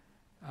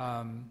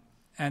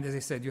 And as I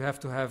said, you have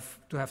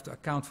to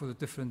account for the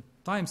different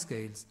time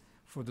scales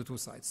for the two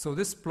sides. So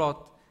this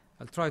plot,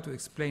 I'll try to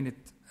explain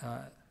it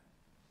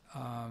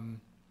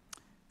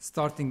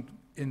starting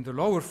in the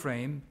lower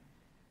frame,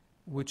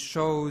 which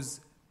shows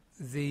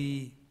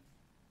the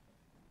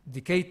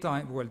decay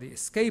time, the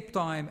escape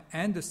time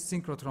and the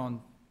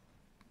synchrotron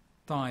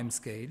time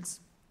scales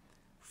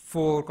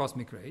for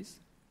cosmic rays.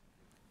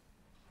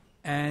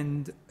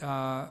 And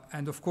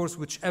of course,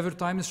 whichever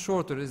time is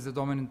shorter is the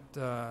dominant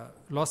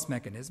loss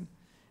mechanism.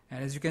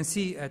 And as you can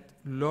see, at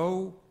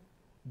low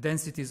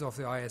densities of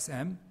the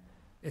ISM,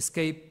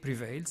 escape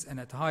prevails, and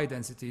at high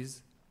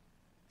densities,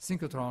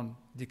 synchrotron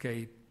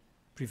decay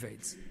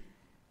prevails.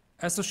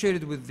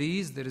 associated with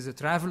these, there is a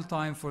travel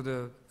time for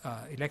the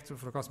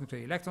for cosmic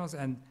ray electrons,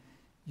 and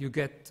you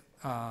get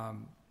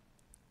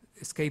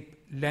escape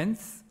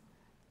length,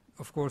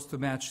 of course, to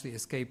match the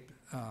escape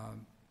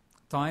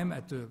time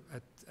at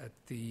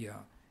the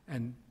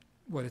and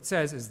what it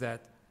says is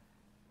that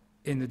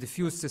in the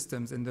diffuse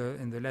systems, in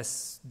the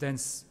less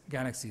dense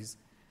galaxies,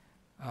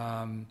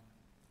 the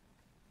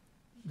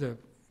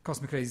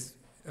cosmic rays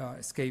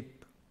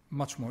escape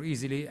much more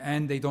easily,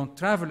 and they don't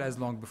travel as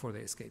long before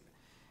they escape.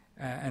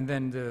 And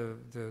then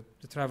the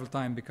travel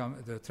time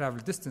the travel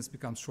distance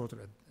becomes shorter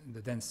in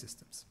the dense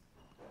systems.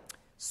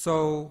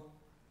 So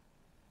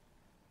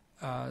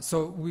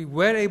we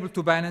were able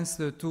to balance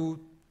the two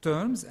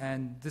terms,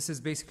 and this is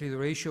basically the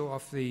ratio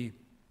of the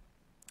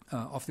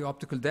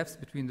optical depth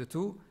between the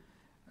two.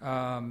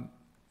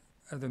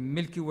 The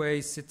Milky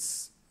Way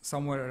sits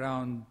somewhere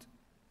around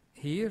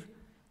here,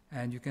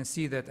 and you can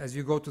see that as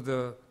you go to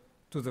the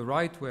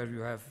right, where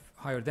you have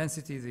higher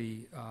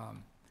density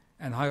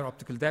and higher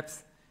optical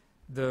depth,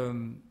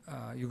 you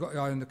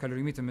are in the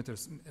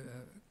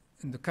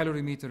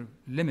calorimeter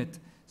limit.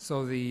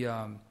 So the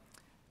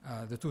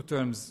two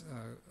terms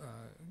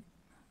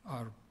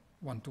are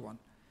 1-to-1.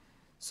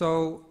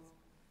 So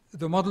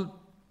the model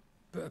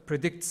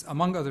predicts,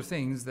 among other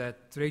things, that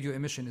radio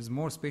emission is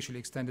more spatially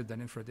extended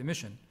than infrared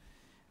emission,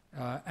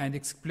 and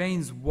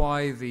explains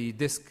why the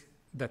disk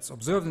that's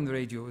observed in the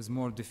radio is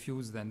more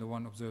diffuse than the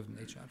one observed in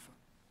H-alpha.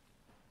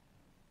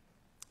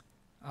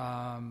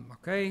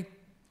 Okay,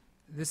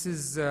 this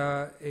is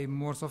a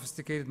more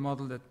sophisticated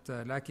model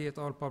that Lackey et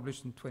al.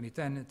 Published in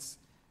 2010,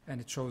 and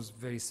it shows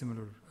very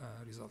similar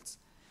results.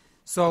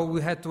 So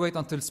we had to wait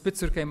until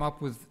Spitzer came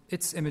up with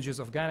its images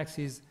of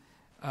galaxies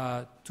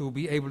to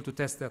be able to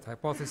test that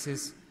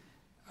hypothesis.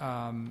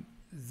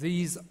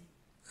 These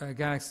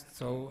galaxies,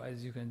 so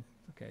as you can,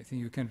 I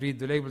think you can read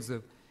the labels.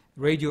 The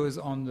radio is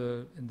in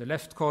the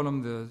left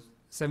column, the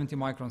 70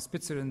 micron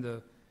Spitzer in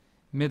the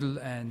middle,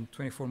 and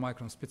 24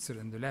 micron Spitzer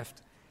in the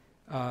left.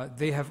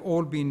 They have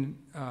all been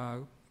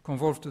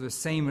convolved to the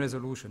same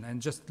resolution,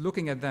 and just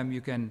looking at them,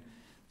 you can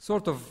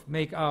sort of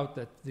make out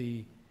that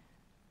the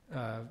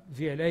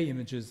VLA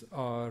images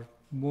are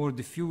more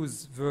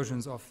diffuse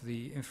versions of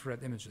the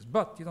infrared images.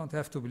 But you don't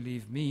have to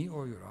believe me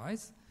or your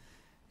eyes.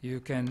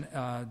 You can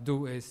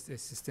do a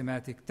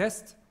systematic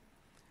test,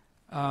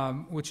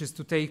 which is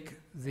to take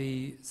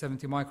the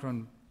 70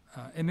 micron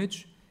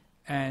image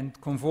and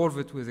convolve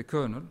it with a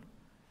kernel.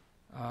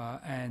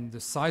 And the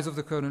size of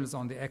the kernel is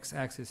on the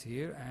x-axis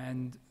here,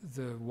 and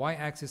the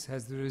y-axis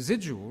has the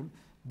residual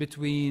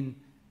between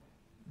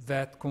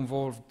that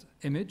convolved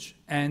image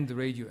and the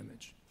radio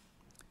image.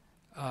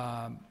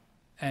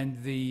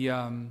 And the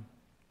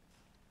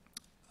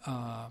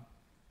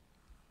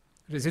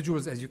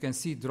residuals, as you can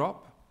see,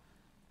 drop,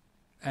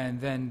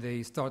 and then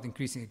they start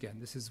increasing again.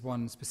 This is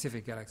one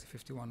specific galaxy,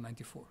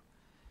 5194.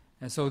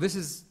 And so this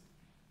is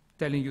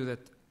telling you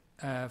that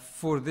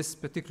for this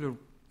particular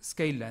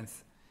scale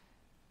length,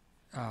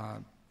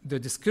 the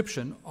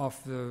description of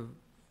the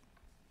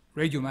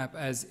radio map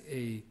as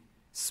a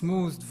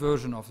smoothed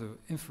version of the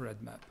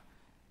infrared map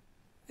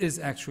is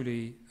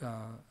actually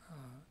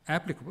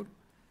applicable.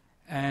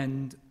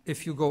 And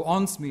if you go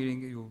on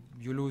smearing,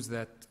 you lose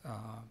that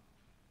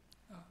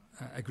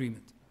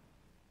agreement.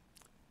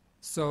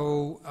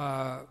 So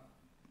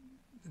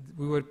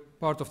we were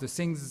part of the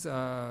SINGS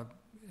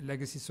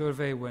legacy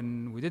survey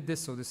when we did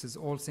this. So this is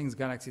all SINGS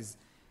galaxies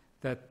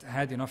that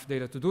had enough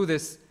data to do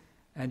this.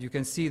 And you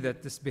can see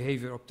that this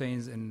behavior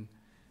obtains in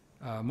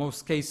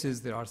most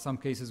cases. There are some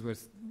cases where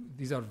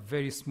these are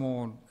very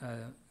small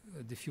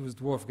diffuse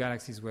dwarf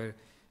galaxies where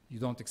you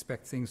don't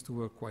expect things to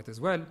work quite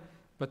as well.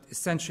 But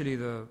essentially,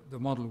 the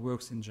model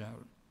works in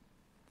general.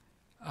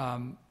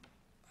 I'm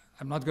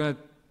not going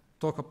to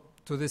talk up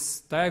to this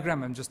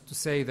diagram. I'm just to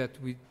say that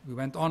we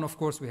went on. Of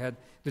course, we had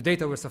the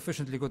data were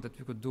sufficiently good that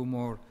we could do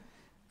more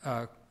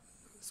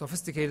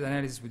sophisticated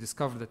analysis. We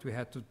discovered that we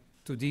had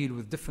to deal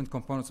with different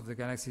components of the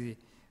galaxy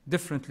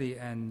differently,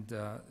 and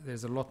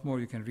there's a lot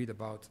more you can read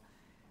about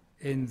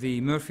in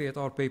the Murphy et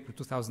al. Paper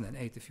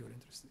 2008 if you're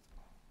interested.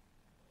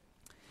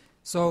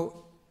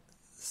 So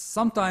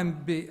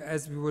sometime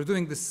as we were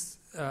doing this,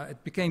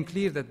 it became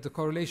clear that the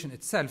correlation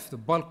itself, the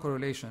bulk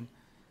correlation,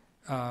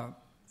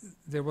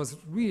 there was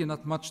really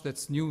not much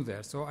that's new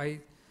there. So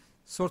I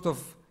sort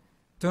of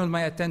turned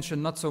my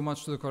attention not so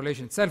much to the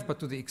correlation itself, but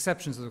to the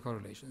exceptions to the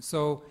correlation.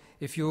 So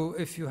if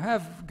you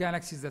have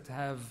galaxies that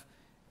have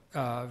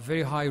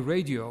very high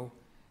radio,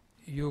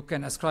 you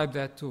can ascribe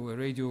that to a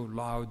radio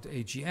loud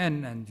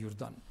AGN, and you're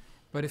done.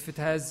 But if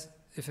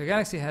a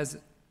galaxy is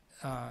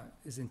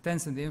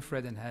intense in the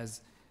infrared and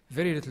has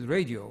very little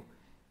radio,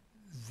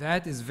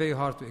 that is very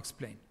hard to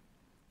explain.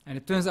 And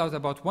it turns out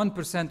about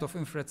 1% of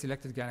infrared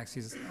selected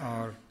galaxies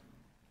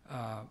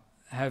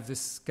have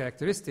this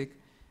characteristic.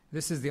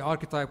 This is the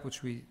archetype,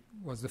 which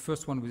was the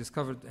first one we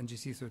discovered,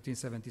 NGC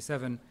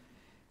 1377.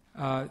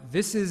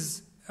 This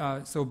is,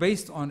 so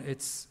based on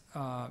its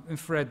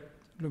infrared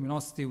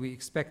luminosity, we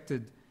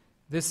expected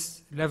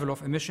this level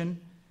of emission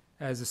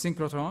as a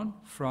synchrotron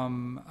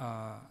from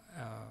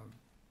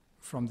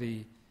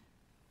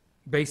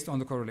based on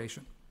the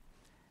correlation.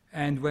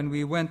 And when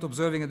we went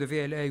observing at the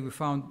VLA, we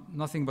found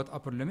nothing but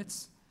upper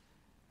limits,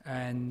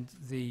 and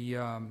the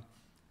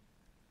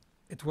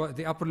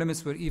upper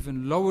limits were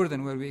even lower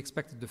than where we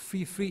expected the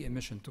free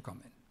emission to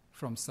come in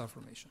from star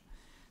formation.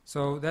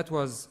 So that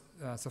was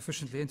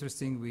sufficiently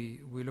interesting.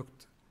 We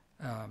looked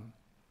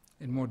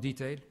in more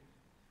detail.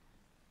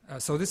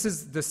 So this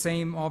is the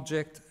same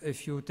object.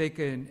 If you take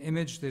an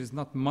image, there is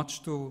not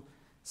much to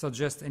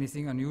suggest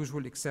anything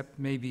unusual except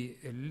maybe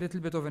a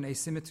little bit of an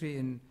asymmetry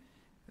in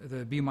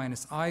the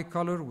B-I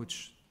color,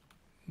 which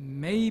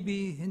may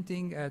be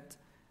hinting at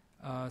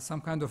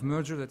some kind of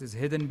merger that is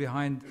hidden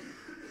behind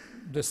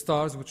the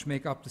stars which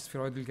make up the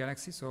spheroidal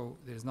galaxy, so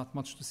there's not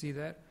much to see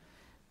there.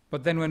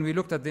 But then when we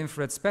looked at the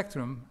infrared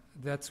spectrum,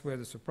 that's where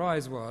the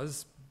surprise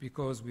was,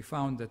 because we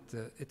found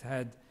that it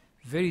had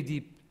very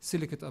deep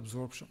silicate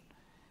absorption,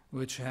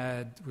 which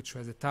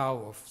has a tau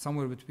of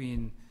somewhere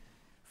between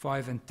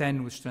 5 and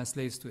 10, which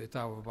translates to a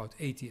tau of about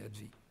 80 at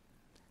V.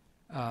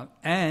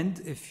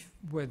 And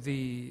where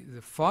the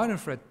far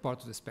infrared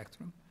part of the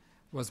spectrum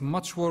was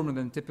much warmer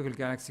than a typical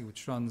galaxy,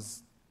 which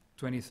runs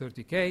 20,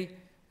 30 K,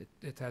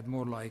 it had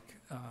more like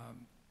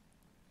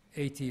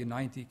 80,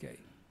 90 K.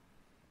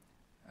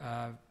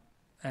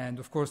 And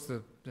of course,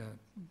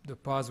 the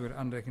paths were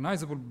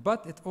unrecognizable,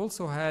 but it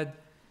also had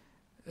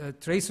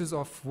traces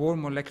of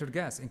warm molecular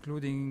gas,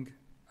 including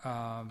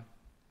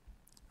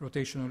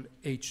rotational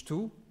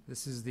H2.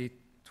 This is the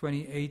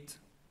 28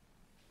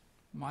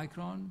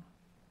 micron.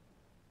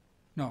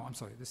 No, I'm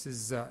sorry. This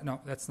is no,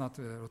 that's not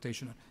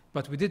rotational.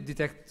 But we did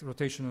detect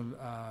rotational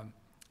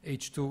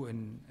H2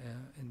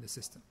 in the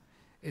system.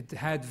 It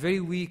had very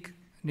weak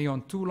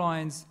neon 2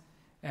 lines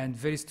and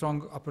very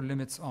strong upper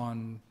limits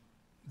on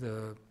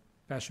the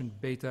Paschen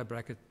beta,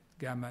 bracket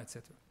gamma,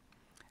 etc.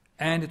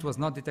 And it was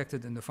not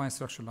detected in the fine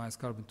structural lines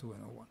carbon 2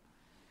 and O1.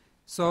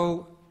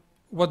 So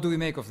what do we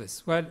make of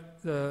this? Well,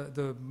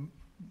 the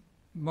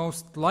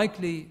most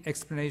likely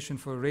explanation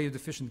for a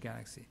radio-deficient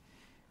galaxy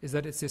is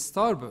that it's a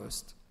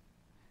starburst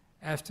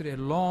after a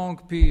long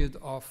period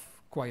of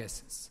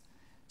quiescence.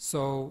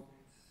 So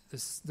the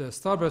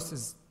starburst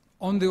is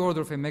on the order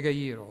of a mega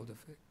year old.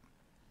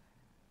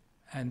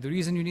 And the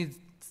reason you need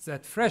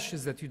that fresh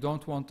is that you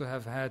don't want to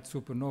have had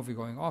supernovae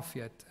going off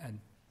yet and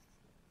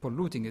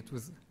polluting it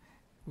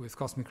with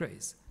cosmic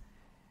rays.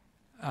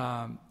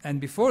 And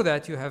before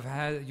that, you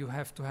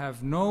have to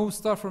have no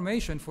star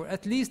formation for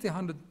at least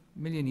 100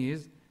 million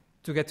years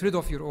to get rid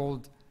of your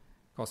old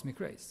cosmic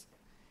rays.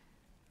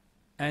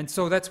 And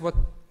so that's what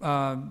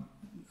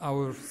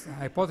our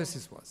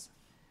hypothesis was.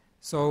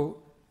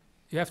 So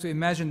you have to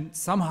imagine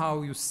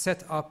somehow you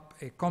set up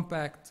a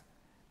compact,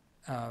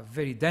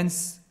 very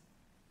dense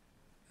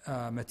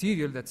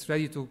material that's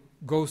ready to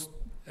go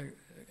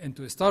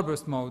into a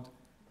starburst mode,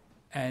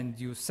 and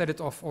you set it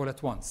off all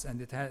at once. And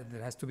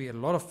there has to be a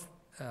lot of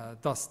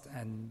dust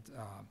and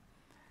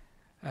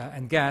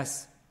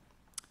gas.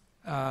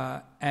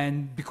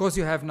 And because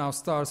you have now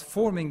stars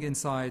forming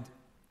inside,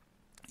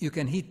 you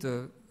can heat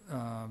the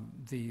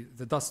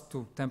dust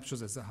to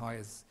temperatures as high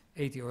as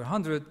 80 or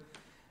 100.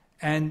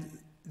 And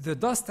the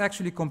dust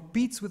actually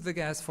competes with the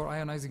gas for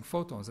ionizing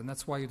photons, and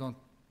that's why you don't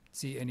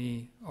see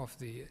any of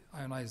the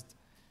ionized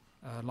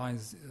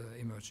lines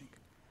emerging.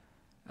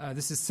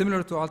 This is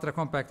similar to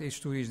ultra-compact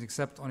H2 regions,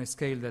 except on a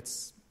scale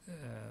that's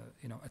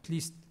at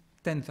least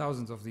tens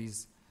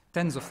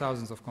of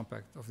thousands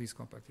of these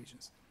compact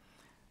regions.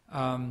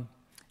 And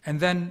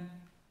then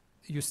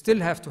you still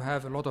have to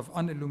have a lot of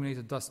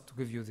unilluminated dust to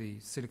give you the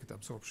silicate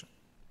absorption.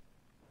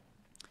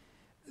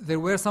 There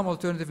were some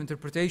alternative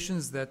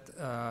interpretations that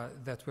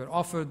were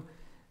offered.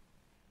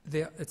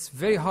 It's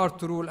very hard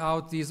to rule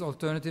out these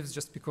alternatives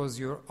just because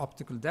your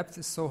optical depth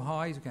is so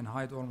high. You can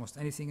hide almost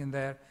anything in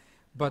there.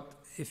 But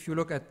if you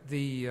look at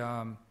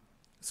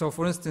so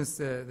for instance,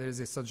 there is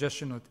a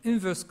suggestion that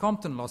inverse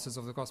Compton losses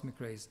of the cosmic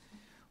rays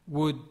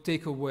would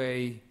take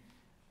away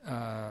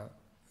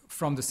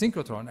from the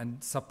synchrotron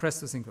and suppress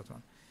the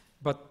synchrotron.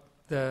 But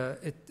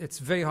it's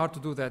very hard to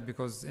do that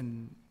because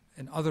in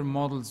other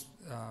models,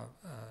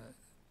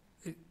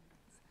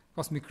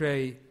 cosmic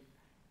ray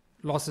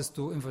losses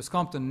to inverse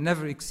Compton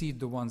never exceed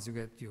the ones you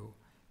get to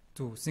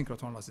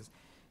synchrotron losses.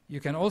 You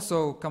can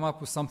also come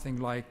up with something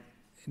like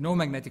no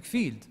magnetic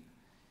field,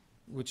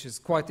 which is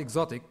quite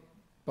exotic,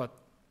 but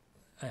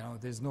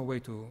there's no way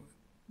to,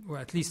 or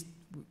at least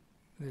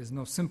there's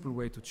no simple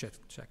way to check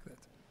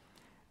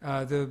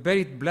that. The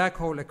buried black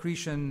hole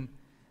accretion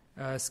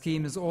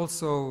scheme is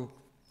also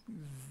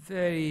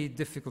very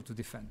difficult to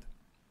defend.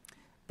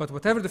 But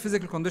whatever the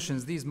physical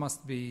conditions, these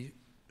must be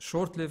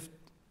short-lived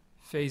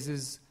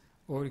phases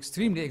or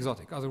extremely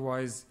exotic.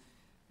 Otherwise,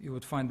 you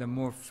would find them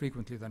more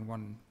frequently than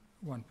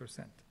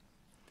 1%.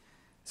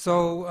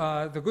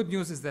 So the good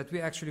news is that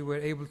we actually were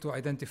able to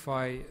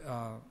identify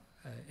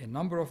a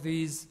number of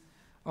these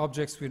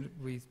objects.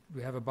 We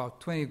have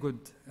about 20 good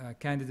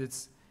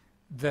candidates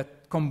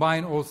that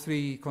combine all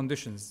three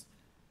conditions: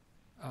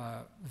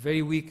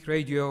 very weak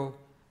radio,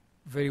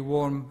 very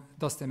warm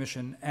dust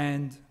emission,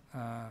 and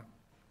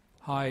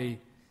high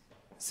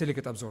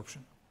silicate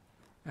absorption.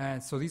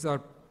 And so these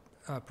are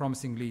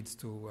promising leads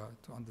to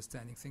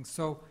understanding things.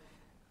 So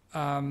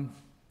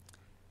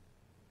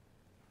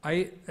as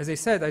I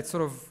said, I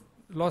sort of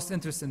lost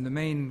interest in the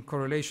main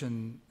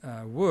correlation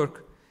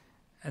work.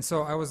 And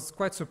so I was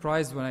quite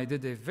surprised when I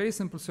did a very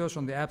simple search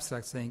on the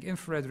abstract saying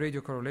infrared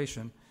radio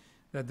correlation,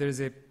 that there is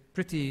a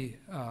pretty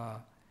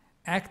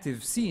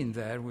active scene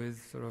there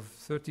with sort of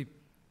 30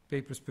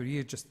 papers per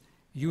year just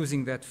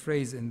using that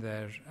phrase in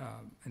their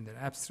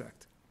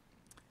abstract.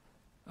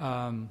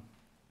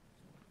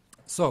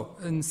 So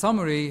in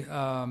summary,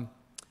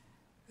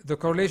 the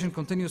correlation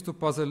continues to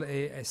puzzle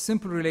a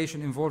simple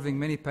relation involving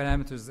many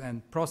parameters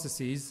and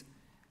processes,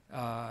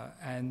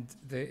 and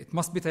it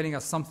must be telling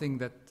us something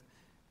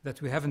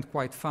that we haven't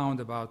quite found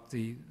about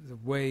the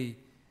way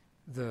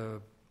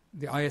the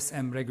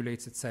ISM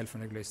regulates itself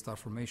and regulates star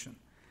formation.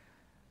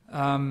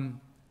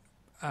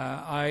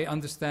 I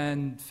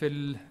understand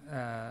Phil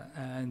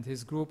and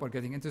his group are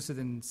getting interested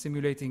in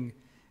simulating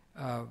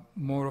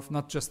more of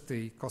not just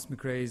the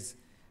cosmic rays,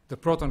 the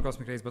proton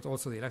cosmic rays, but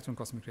also the electron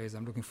cosmic rays.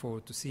 I'm looking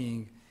forward to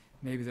seeing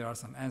maybe there are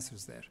some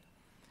answers there.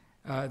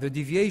 The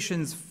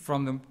deviations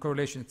from the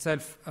correlation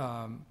itself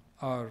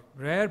are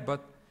rare,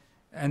 but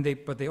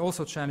they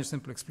also challenge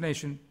simple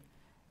explanation,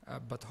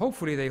 but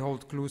hopefully they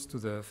hold clues to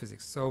the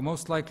physics. So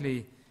most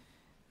likely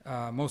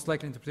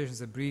interpretation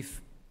is a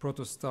brief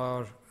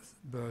protostar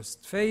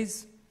burst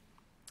phase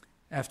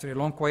after a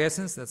long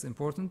quiescence. That's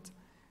important,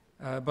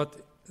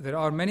 but there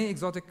are many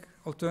exotic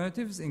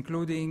alternatives,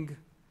 including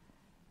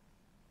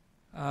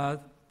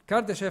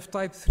Kardashev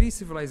type 3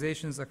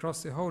 civilizations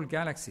across the whole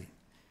galaxy.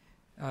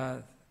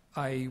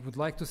 I would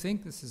like to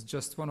think this is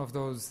just one of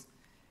those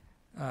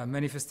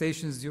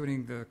manifestations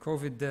during the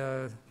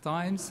COVID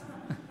times.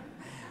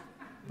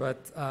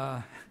 But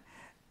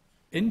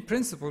in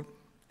principle,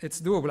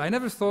 it's doable. I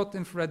never thought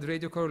infrared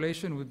radio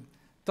correlation would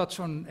touch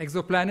on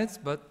exoplanets,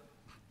 but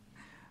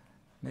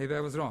maybe I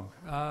was wrong.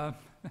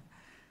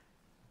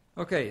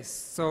 Okay,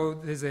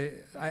 so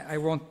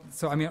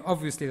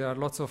obviously there are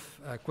lots of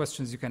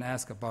questions you can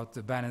ask about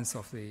the balance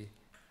of the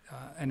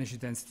energy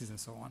densities and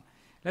so on.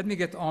 Let me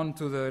get on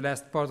to the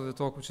last part of the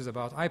talk, which is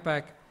about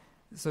IPAC.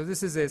 So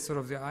this is a sort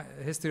of the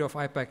history of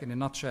IPAC in a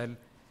nutshell.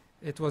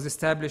 It was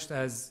established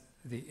as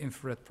the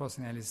Infrared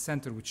Processing Analysis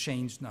Center, which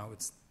changed now.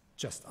 It's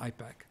just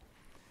IPAC.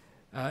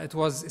 It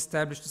was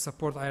established to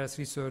support IRAS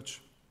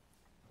research,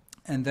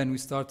 and then we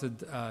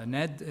started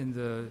NED in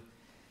the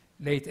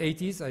late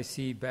 80s. I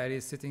see Barry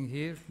is sitting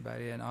here.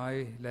 Barry and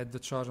I led the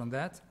charge on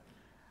that.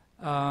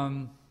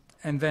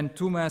 And then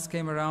 2MASS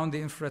came around.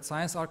 The Infrared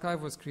Science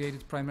Archive was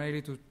created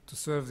primarily to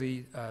serve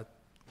the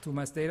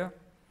 2MASS data.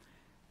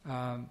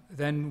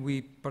 Then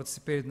we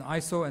participated in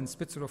ISO, and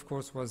Spitzer, of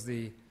course, was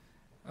the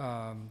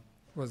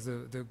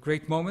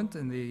great moment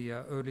in the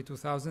early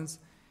 2000s.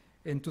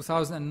 In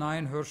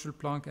 2009, Herschel,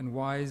 Planck, and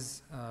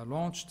WISE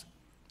launched,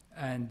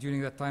 and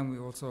during that time we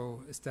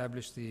also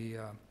established the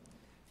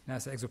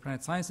NASA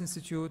Exoplanet Science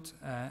Institute,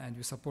 and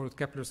we supported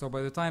Kepler. So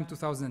by the time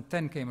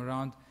 2010 came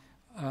around,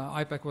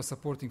 IPAC was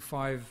supporting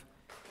 5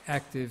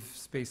 active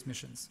space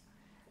missions.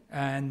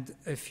 And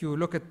if you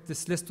look at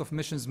this list of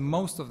missions,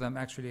 most of them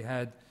actually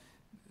had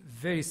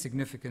very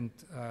significant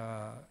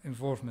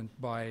involvement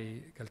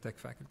by Caltech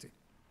faculty.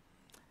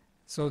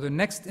 So the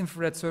next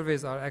infrared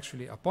surveys are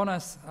actually upon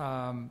us,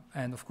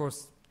 and of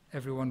course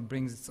everyone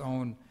brings its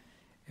own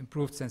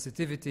improved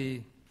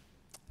sensitivity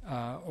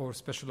or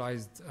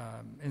specialized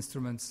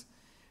instruments.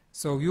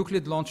 So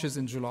Euclid launches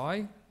in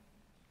July.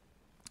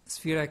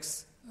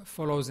 SphereX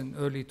follows in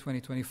early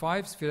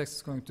 2025. SphereX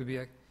is going to be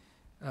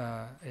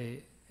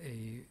an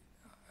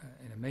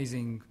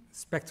amazing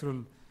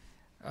spectral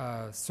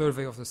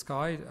survey of the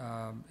sky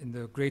in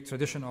the great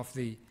tradition of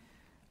the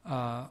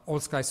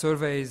all-sky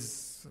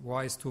surveys,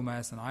 WISE,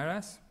 2MASS, and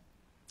IRAS.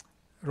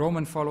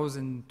 Roman follows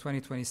in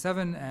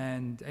 2027,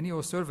 and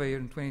NEO Surveyor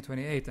in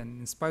 2028.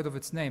 And in spite of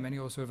its name,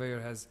 NEO Surveyor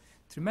has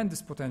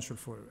tremendous potential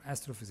for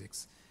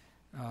astrophysics,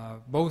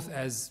 both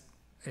as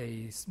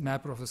a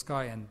mapper of the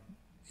sky and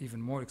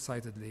even more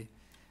excitedly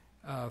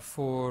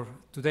for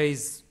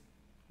today's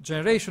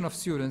generation of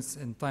students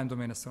in time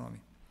domain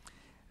astronomy.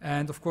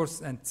 And of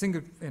course,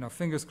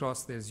 fingers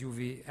crossed, there's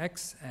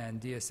UVX and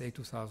DSA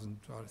 2000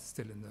 are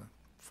still in the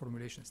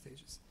formulation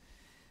stages.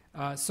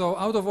 So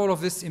out of all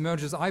of this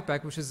emerges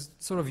IPAC, which is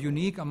sort of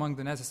unique among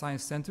the NASA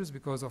science centers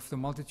because of the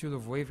multitude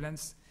of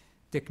wavelengths,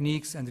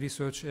 techniques, and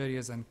research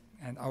areas and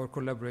our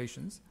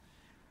collaborations.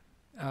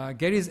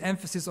 Gary's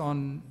emphasis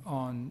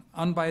on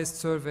unbiased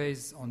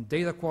surveys, on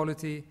data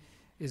quality,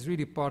 is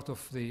really part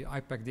of the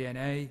IPAC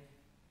DNA,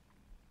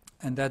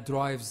 and that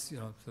drives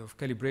sort of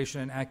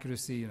calibration and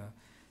accuracy,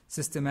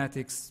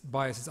 systematics,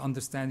 biases,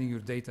 understanding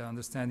your data,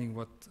 understanding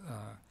what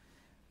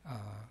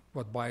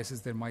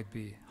biases there might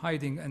be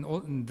hiding,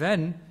 and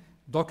then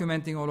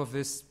documenting all of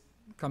this,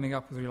 coming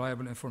up with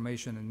reliable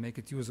information and make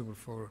it usable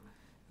for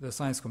the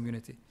science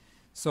community.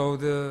 So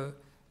the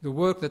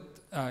work that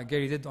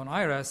Gary did on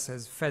IRAS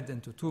has fed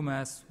into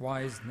 2MASS,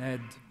 WISE,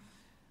 NED,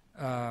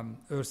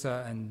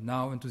 URSA, and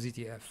now into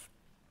ZTF.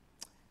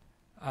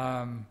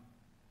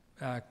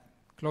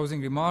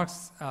 closing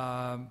remarks,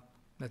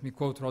 let me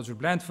quote Roger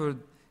Blandford.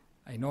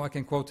 I know I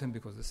can quote him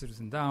because this is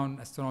written down.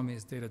 Astronomy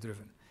is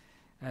data-driven.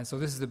 And so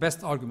this is the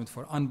best argument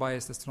for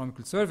unbiased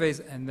astronomical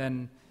surveys and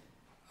then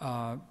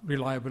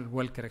reliable,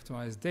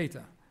 well-characterized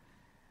data.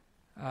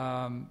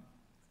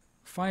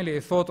 Finally,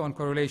 a thought on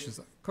correlations.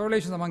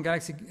 Correlations among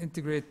galaxy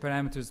integrated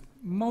parameters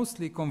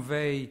mostly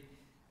convey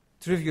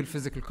trivial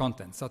physical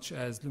content, such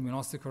as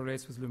luminosity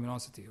correlates with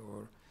luminosity,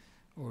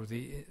 or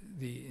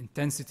the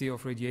intensity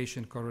of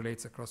radiation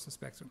correlates across the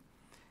spectrum.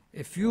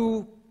 A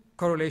few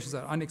correlations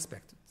are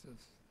unexpected,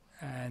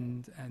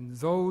 and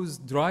those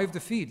drive the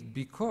field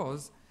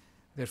because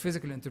their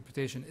physical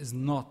interpretation is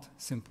not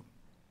simple.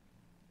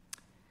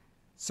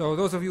 So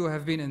those of you who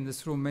have been in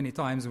this room many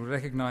times will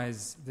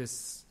recognize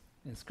this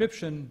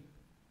inscription,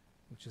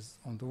 which is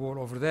on the wall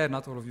over there.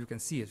 Not all of you can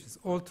see it. It's,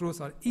 all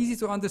truths are easy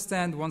to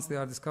understand once they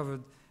are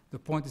discovered. The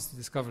point is to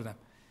discover them.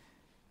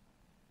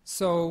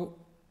 So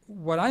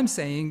what I'm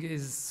saying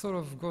is sort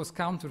of goes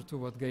counter to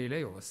what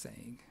Galileo was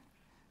saying.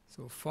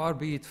 So far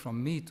be it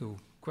from me to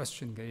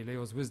question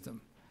Galileo's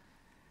wisdom.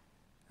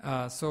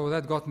 So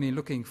that got me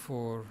looking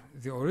for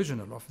the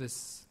original of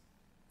this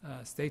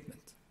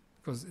statement,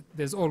 because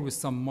there's always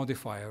some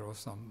modifier or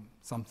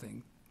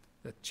something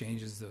that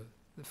changes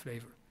the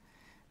flavor.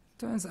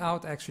 Turns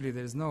out, actually,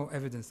 there's no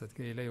evidence that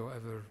Galileo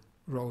ever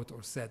wrote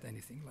or said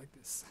anything like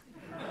this.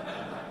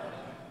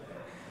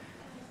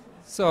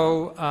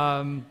 So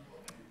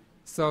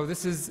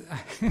this is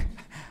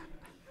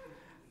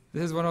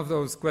this is one of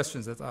those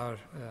questions that are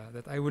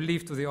that I will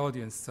leave to the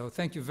audience. So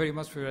thank you very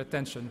much for your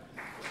attention.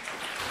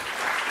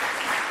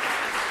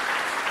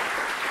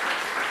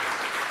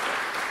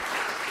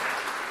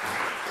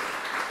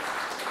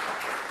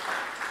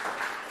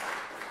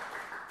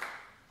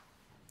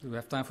 Do we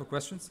have time for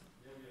questions?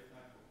 Yeah, we have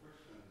time for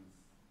questions.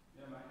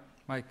 Yeah,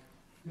 Mike.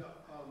 Yeah,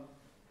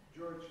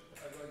 George,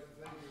 I'd like to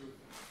thank you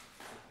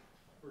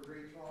for a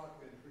great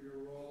talk and for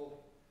your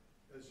role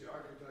as the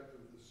architect of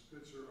the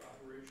Spitzer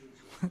operations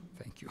system.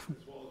 Thank you.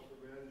 As well as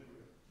for managing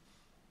it.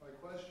 My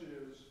question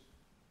is,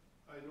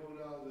 I know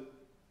now that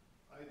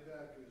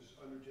IPAC is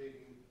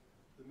undertaking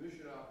the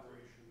mission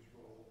operations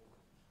role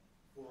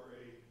for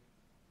a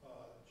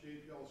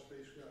JPL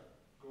spacecraft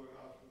going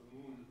off to the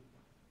moon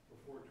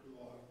before too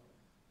long.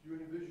 Do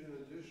you envision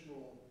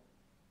additional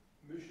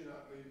mission,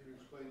 maybe you can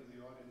explain to the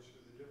audience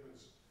the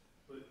difference,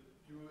 but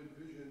do you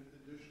envision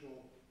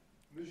additional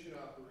mission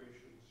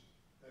operations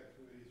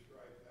activities for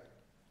IPAC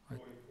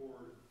going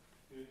forward,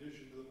 in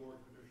addition to the more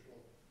traditional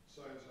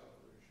science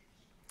operations?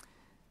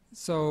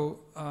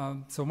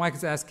 So Mike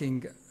is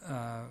asking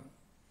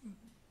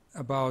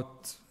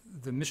about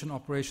the mission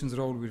operations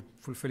role we're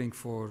fulfilling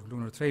for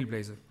Lunar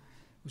Trailblazer,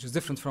 which is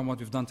different from what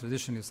we've done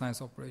traditionally with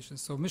science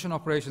operations. So mission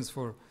operations,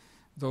 for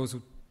those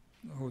who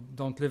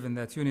don't live in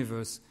that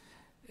universe,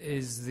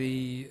 is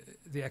the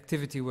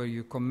activity where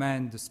you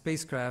command the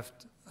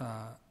spacecraft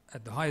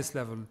at the highest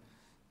level,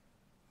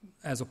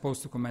 as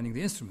opposed to commanding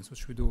the instruments,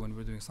 which we do when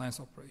we're doing science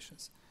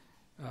operations.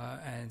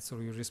 And so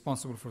you're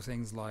responsible for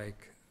things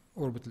like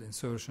orbital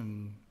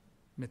insertion,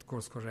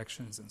 mid-course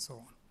corrections, and so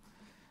on.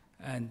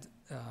 And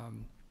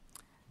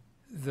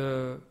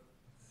the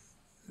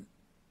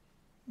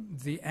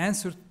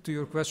answer to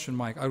your question,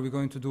 Mike, are we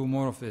going to do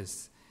more of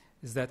this,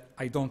 is that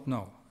I don't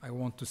know. I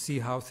want to see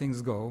how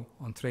things go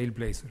on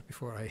Trailblazer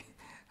before I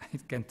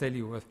can tell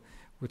you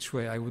which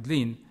way I would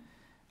lean.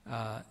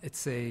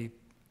 It's a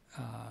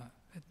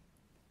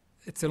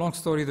long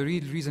story. The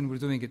real reason we're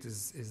doing it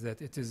is that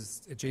it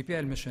is a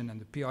JPL mission, and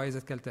the PI is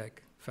at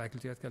Caltech,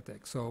 faculty at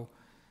Caltech. So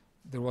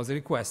there was a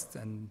request,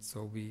 and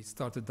so we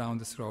started down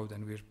this road,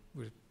 and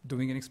we're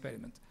doing an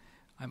experiment.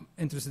 I'm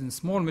interested in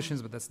small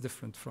missions, but that's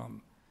different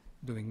from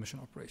doing mission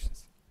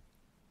operations.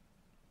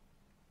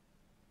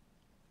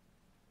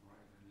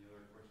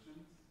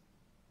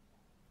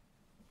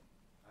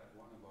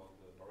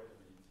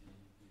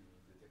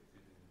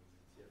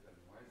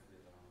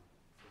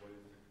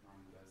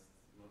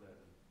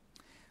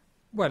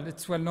 Well,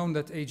 it's well known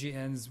that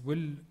AGNs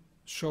will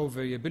show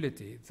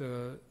variability.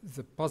 The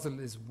puzzle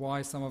is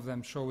why some of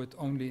them show it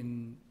only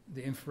in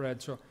the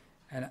infrared,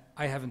 and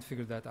I haven't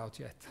figured that out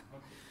yet.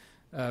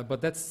 Okay.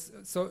 But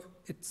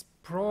it's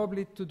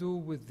probably to do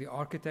with the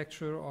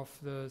architecture of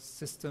the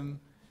system.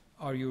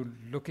 Are you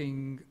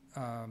looking,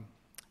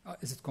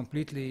 is it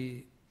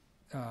completely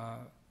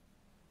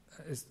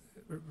is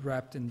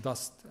wrapped in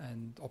dust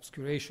and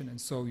obscuration, and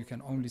so you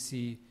can only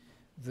see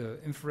the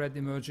infrared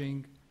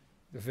emerging,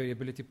 the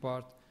variability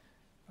part?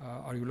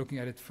 Are you looking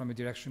at it from a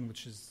direction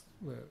which is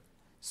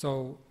as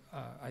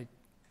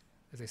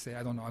I say,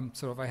 I don't know.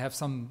 I have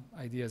some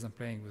ideas I'm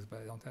playing with,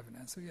 but I don't have an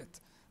answer yet.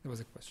 There was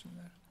a question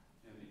there.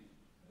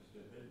 Has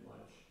there been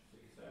much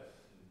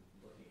success in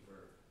looking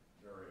for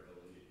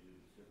variability due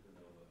to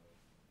supernova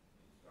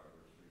in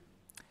starburst regions?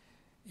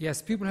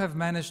 Yes, people have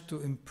managed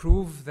to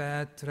improve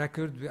that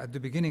record. At the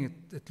beginning,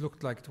 it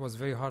looked like it was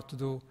very hard to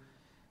do.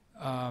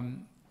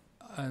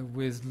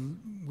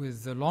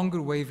 With the longer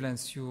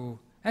wavelengths,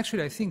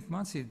 actually, I think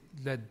Mansi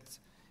led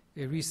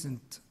a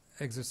recent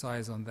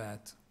exercise on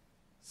that.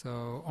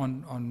 So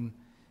on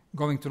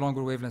going to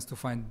longer wavelengths to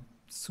find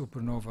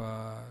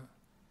supernova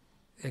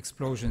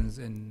explosions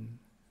in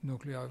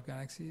nuclei of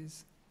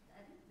galaxies.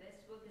 I think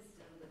best work is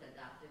still with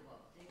adaptive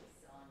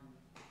optics,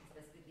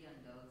 specifically on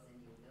LUGs and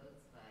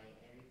U-LUGs by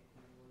Eric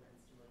Poole and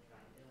Stuart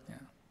Ryder.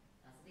 Yeah.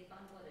 So they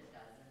found about a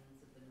dozen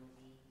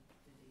supernovae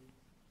to do.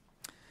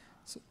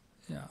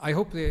 Yeah, I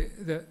hope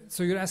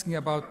so you're asking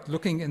about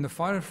looking in the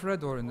far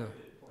infrared or in the...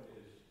 Point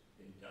is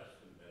in dust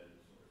embedded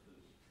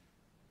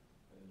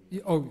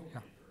sources. Oh,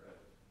 yeah.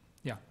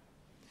 Yeah.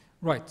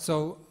 Right.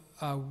 So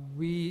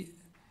we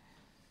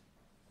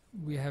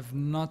have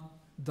not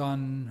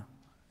done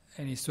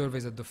any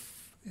surveys at the...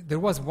 there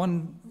was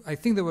one, I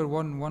think there were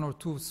one or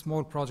two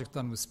small projects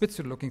done with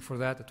Spitzer looking for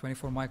that at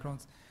 24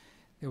 microns.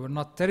 They were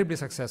not terribly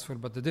successful,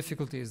 but the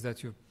difficulty is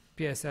that your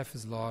PSF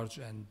is large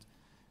and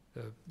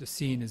the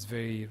scene is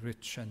very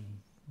rich and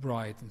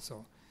bright, and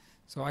so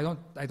I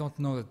don't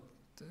know that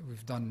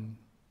we've done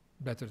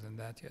better than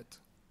that yet.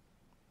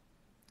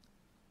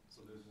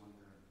 So there's one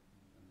there.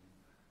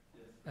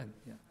 Yes. And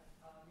yeah.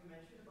 You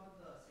mentioned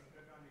about the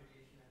synchrotron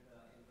radiation and the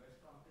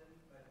inverse Compton,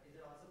 but is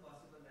it also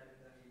possible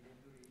that in the alien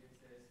 2 regions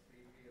there's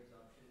free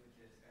absorption, which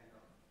is kind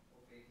of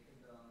opaque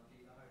in the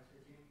gigahertz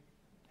regime?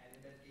 And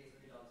in that case,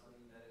 would it also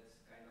mean that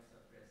it's kind of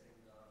suppressing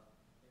the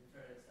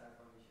infrared star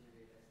formation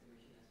rate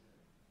estimation as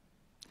well?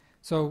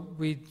 So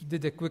we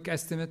did a quick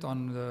estimate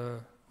on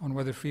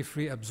whether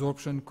free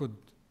absorption could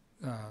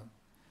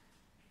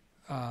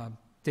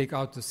take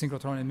out the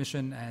synchrotron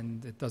emission,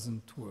 and it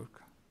doesn't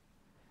work.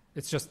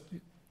 It's just,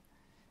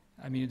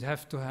 I mean, you'd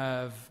have to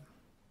have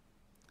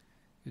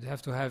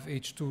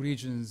H2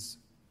 regions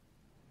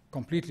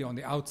completely on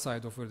the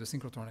outside of where the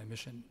synchrotron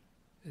emission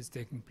is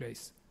taking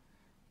place,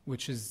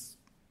 which is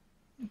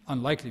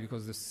unlikely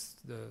because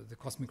the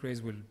cosmic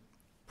rays will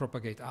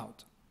propagate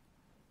out.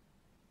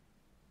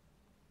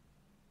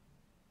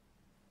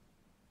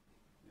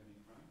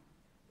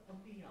 On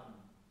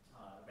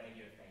the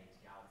radio faint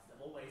galaxies,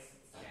 I'm always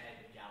scared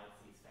of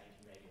galaxies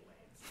fainting radio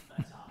waves.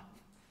 But are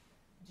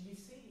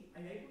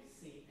you able to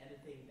see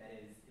anything that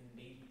is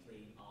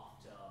immediately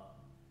after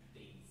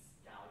these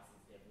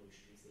galaxies'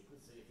 evolutionary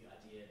sequence? So if the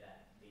idea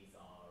that these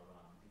are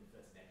in the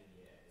first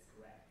megayear is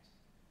correct,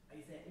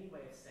 is there any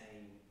way of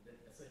saying that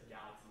a certain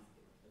galaxy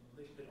is a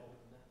little bit older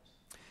than that?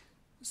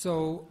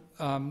 So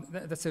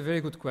that's a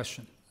very good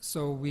question.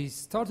 So we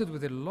started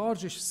with a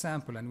largish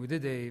sample, and we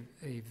did a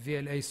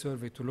VLA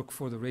survey to look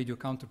for the radio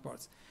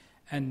counterparts.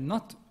 And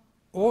not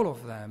all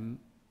of them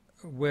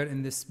were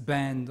in this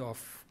band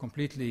of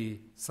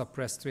completely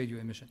suppressed radio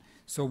emission.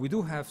 So we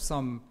do have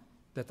some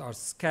that are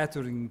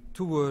scattering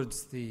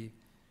towards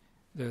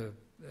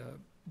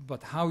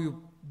but how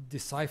you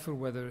decipher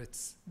whether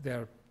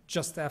they're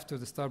just after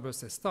the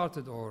starburst has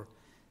started or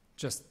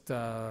just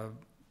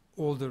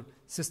older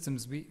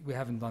systems, we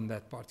haven't done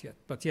that part yet.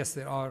 But yes,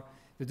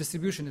 the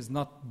distribution is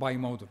not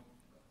bimodal.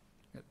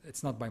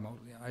 It's not bimodal.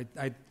 Yeah.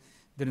 I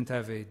didn't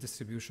have a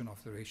distribution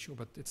of the ratio,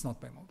 but it's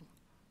not bimodal.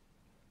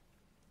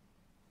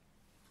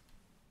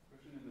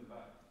 Question in the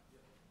back.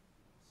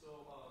 So,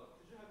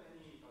 did you have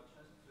any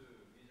chance to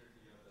measure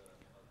the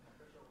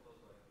temperature of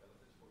those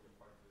galaxies for your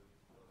part 2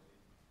 galaxy?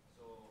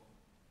 So,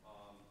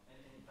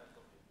 any type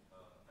of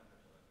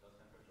temperature, like does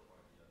temperature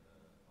or the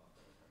thermal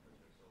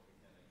temperature, so we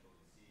can actually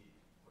see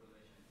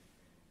correlation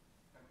between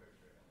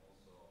temperature and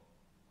also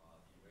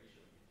the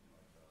ratio between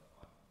the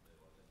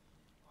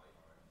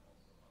IR and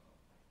also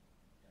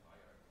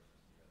IR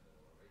versus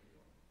the radio,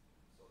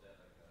 so that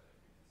if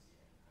we can see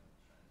any kind of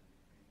trend in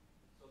between.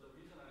 So the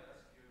reason I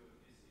ask you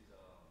this is,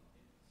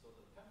 so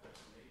the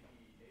temperature may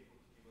be able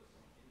to give us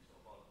some hints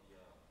about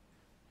the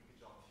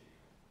geometry,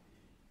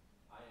 the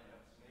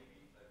IMFs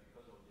maybe,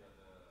 because of the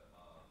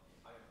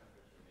higher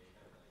temperature may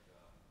have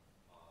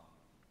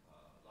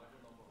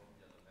larger number of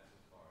the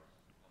massive stars,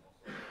 and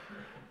also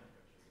low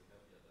temperature will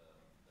have the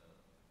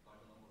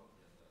larger number of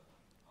the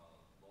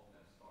low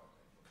mass stars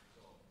actually.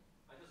 So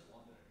I just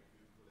wonder if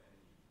you could have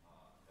any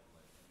kind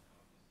of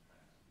these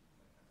trends,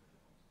 like temperature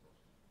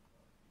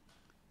and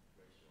explosion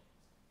ratio.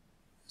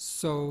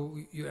 So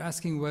you're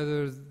asking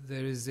whether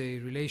there is a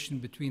relation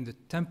between the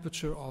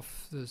temperature of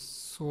the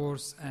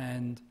source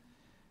and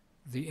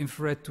the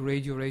infrared to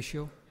radio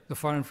ratio, the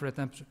far infrared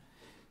temperature.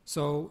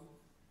 So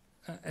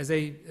as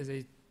I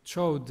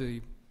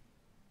showed,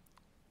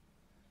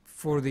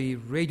 for the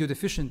radio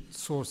deficient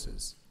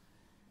sources,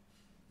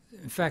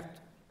 in fact,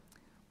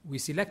 we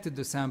selected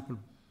the sample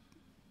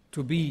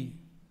to be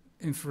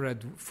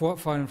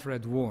far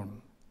infrared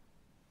warm.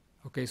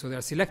 Okay, so they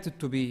are selected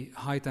to be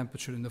high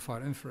temperature in the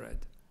far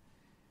infrared.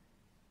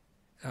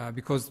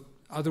 Because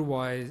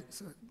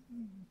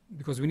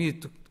we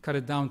needed to cut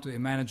it down to a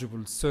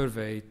manageable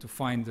survey to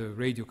find the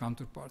radio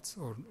counterparts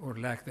or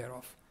lack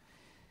thereof.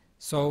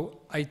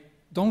 So I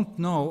don't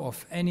know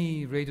of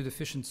any radio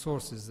deficient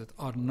sources that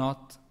are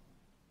not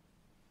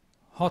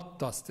hot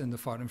dust in the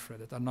far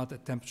infrared, that are not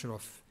at temperature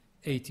of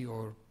 80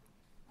 or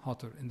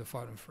hotter in the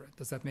far infrared.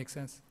 Does that make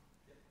sense?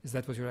 Is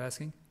that what you're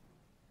asking?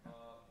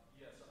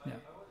 Yes, Yeah.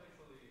 I was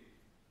actually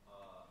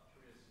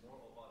curious more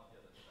about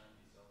the trend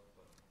itself.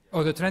 But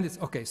Oh, the trend is,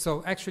 okay.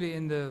 So actually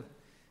in the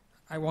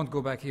I won't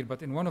go back here,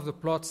 but in one of the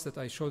plots that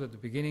I showed at the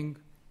beginning,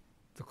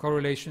 the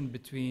correlation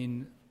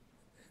between,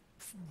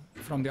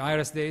 from the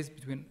IRS days,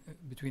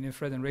 between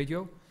infrared and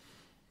radio,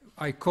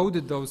 I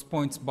coded those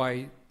points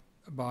by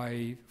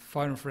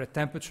far infrared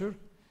temperature,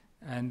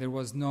 and there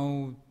was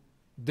no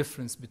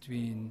difference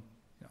between,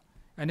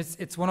 and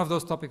it's one of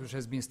those topics which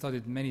has been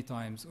studied many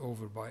times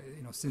over by,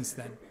 since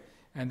then.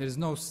 And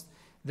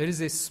there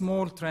is a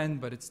small trend,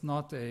 but it's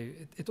not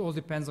it all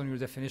depends on your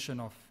definition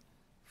of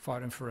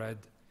far infrared,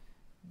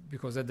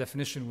 because that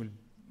definition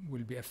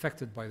will be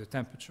affected by the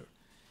temperature.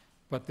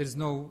 But there's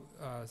no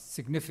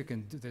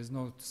there's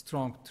no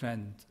strong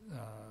trend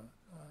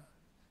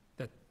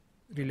that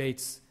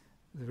relates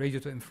the radio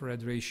to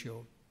infrared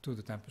ratio to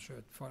the temperature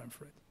at far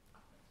infrared.